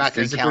mean but have I'm it not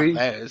gonna physically?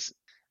 count those.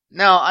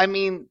 No, I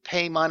mean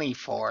pay money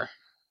for.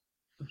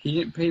 He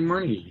didn't pay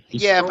money. He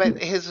Yeah, stole but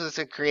it. his was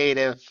a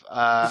creative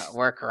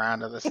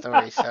workaround of the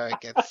story, so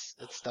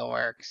it still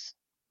works.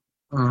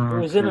 Oh,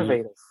 It was okay.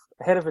 innovative,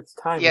 ahead of its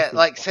time. Yeah, if you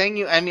like will. saying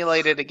you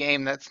emulated a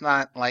game that's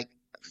not like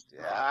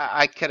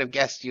I could have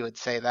guessed you would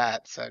say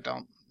that, so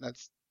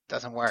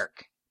doesn't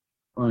work.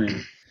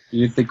 Fine.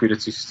 You didn't think we'd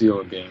actually steal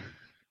a game.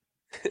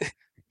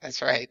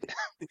 That's right.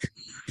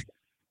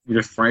 You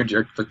defied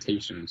your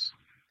expectations.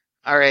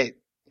 All right.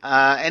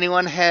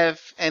 Anyone have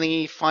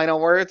any final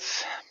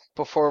words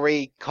before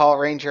we call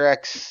Ranger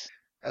X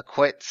a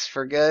quits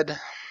for good?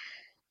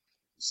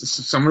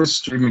 Someone is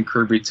streaming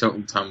Kirby Tilt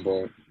and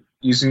Tumble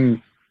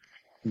using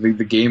the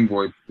Game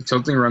Boy,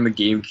 tilting around the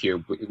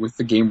GameCube with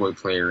the Game Boy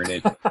player in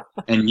it,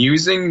 and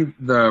using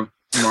the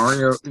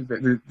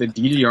the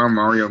DDR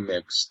Mario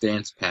Mix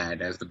dance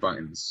pad as the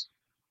buttons.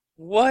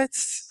 What?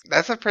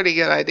 That's a pretty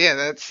good idea.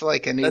 That's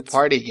like a new That's-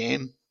 party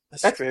game.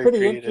 That's very pretty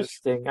creative.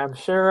 interesting. I'm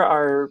sure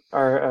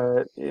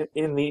our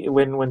in the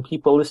when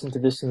people listen to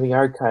this in the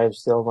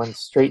archives, they'll run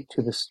straight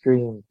to the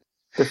stream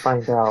to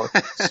find out.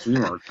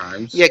 Stream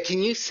archives. Yeah, can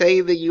you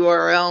say the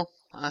URL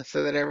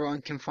so that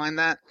everyone can find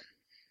that?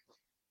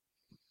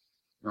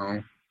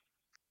 No.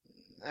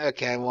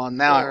 Okay, well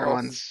now Well-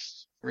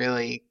 everyone's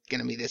really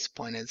gonna be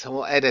disappointed, so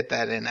we'll edit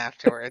that in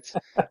afterwards.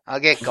 I'll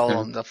get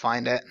Golem to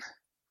find it.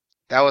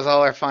 That was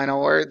all our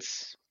final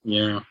words.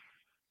 Yeah.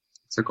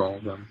 Took all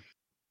of them.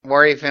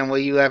 Warriorfan, will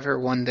you ever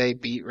one day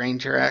beat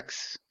Ranger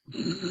X?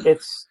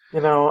 It's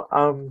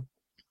I'm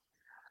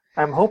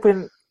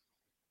hoping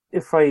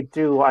if I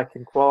do, I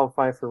can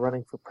qualify for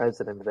running for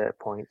president at that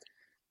point.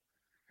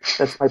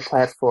 That's my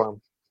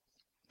platform.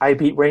 I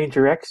beat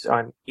Ranger X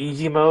on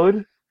easy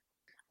mode,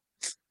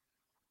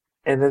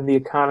 and then the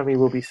economy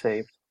will be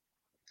saved.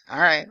 All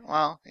right,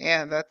 well,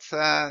 yeah, that's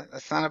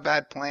not a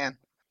bad plan.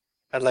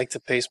 I'd like to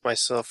pace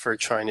myself for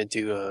trying to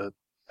do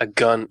a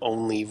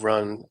gun-only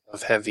run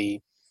of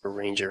Heavy for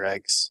Ranger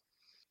X.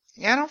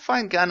 Yeah, I don't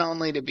find gun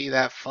only to be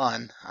that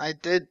fun. I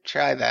did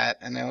try that,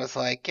 and it was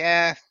like,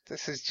 yeah,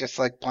 this is just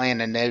like playing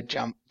a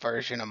no-jump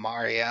version of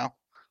Mario.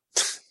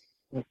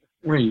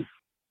 Wait,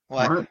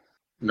 What? what?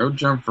 No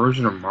jump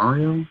version of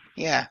Mario?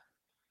 Yeah,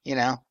 you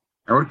know.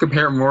 I would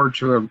compare it more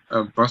to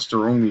a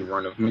Buster only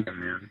run of Mega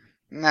Man.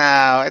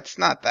 No, it's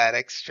not that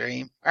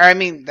extreme. Or I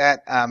mean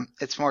that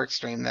it's more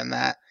extreme than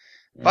that.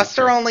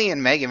 Buster Okay. only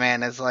in Mega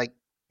Man is like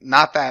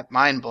not that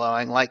mind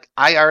blowing. Like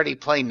I already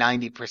play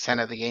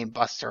 90% of the game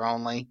Buster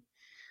only.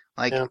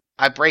 Like Yeah.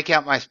 I break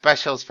out my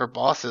specials for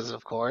bosses,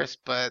 of course,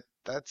 but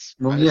that's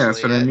Well, yeah, that's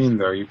mostly what I it. mean,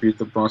 though. You beat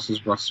the bosses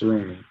Buster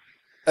only.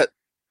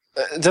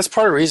 That's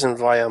part of the reason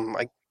why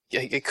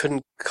I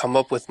couldn't come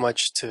up with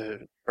much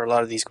for a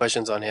lot of these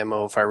questions on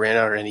ammo if I ran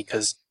out or any,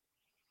 because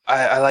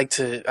I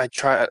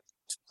try to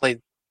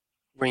play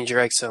Ranger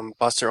X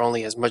Buster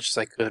only as much as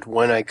I could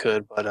when I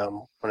could, but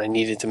when I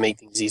needed to make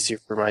things easier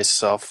for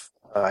myself,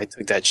 I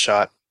took that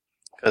shot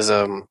because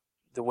the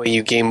way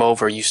you game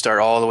over, you start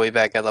all the way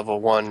back at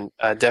level 1,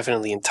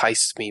 definitely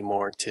enticed me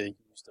more to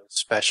use those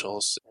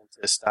specials and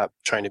to stop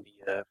trying to be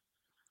a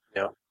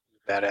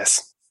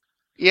badass.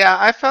 Yeah,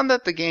 I found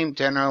that the game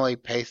generally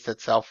paced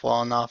itself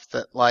well enough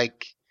that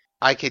like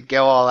I could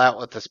go all out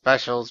with the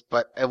specials,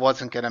 but it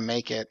wasn't gonna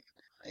make it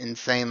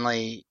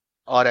insanely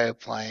auto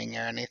playing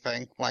or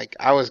anything. Like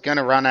I was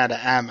gonna run out of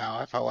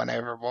ammo if I went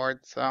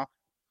overboard, so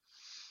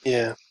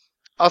Yeah.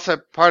 also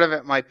part of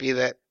it might be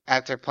that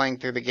after playing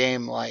through the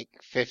game like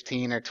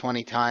 15 or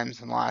 20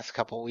 times in the last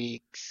couple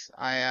weeks,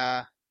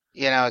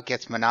 it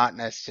gets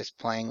monotonous just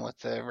playing with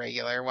the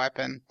regular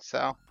weapon,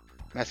 so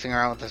messing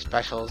around with the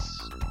specials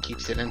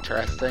keeps it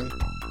interesting.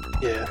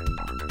 Yeah.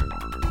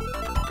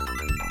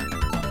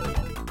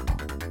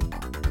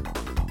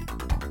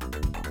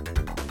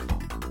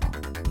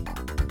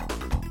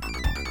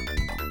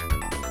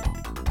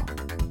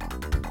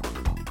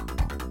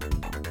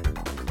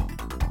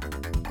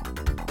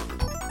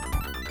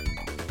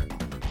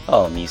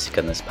 All music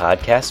on this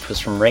podcast was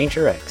from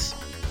Ranger X.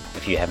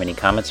 If you have any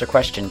comments or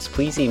questions,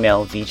 please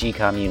email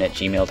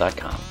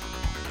vgcommune@gmail.com.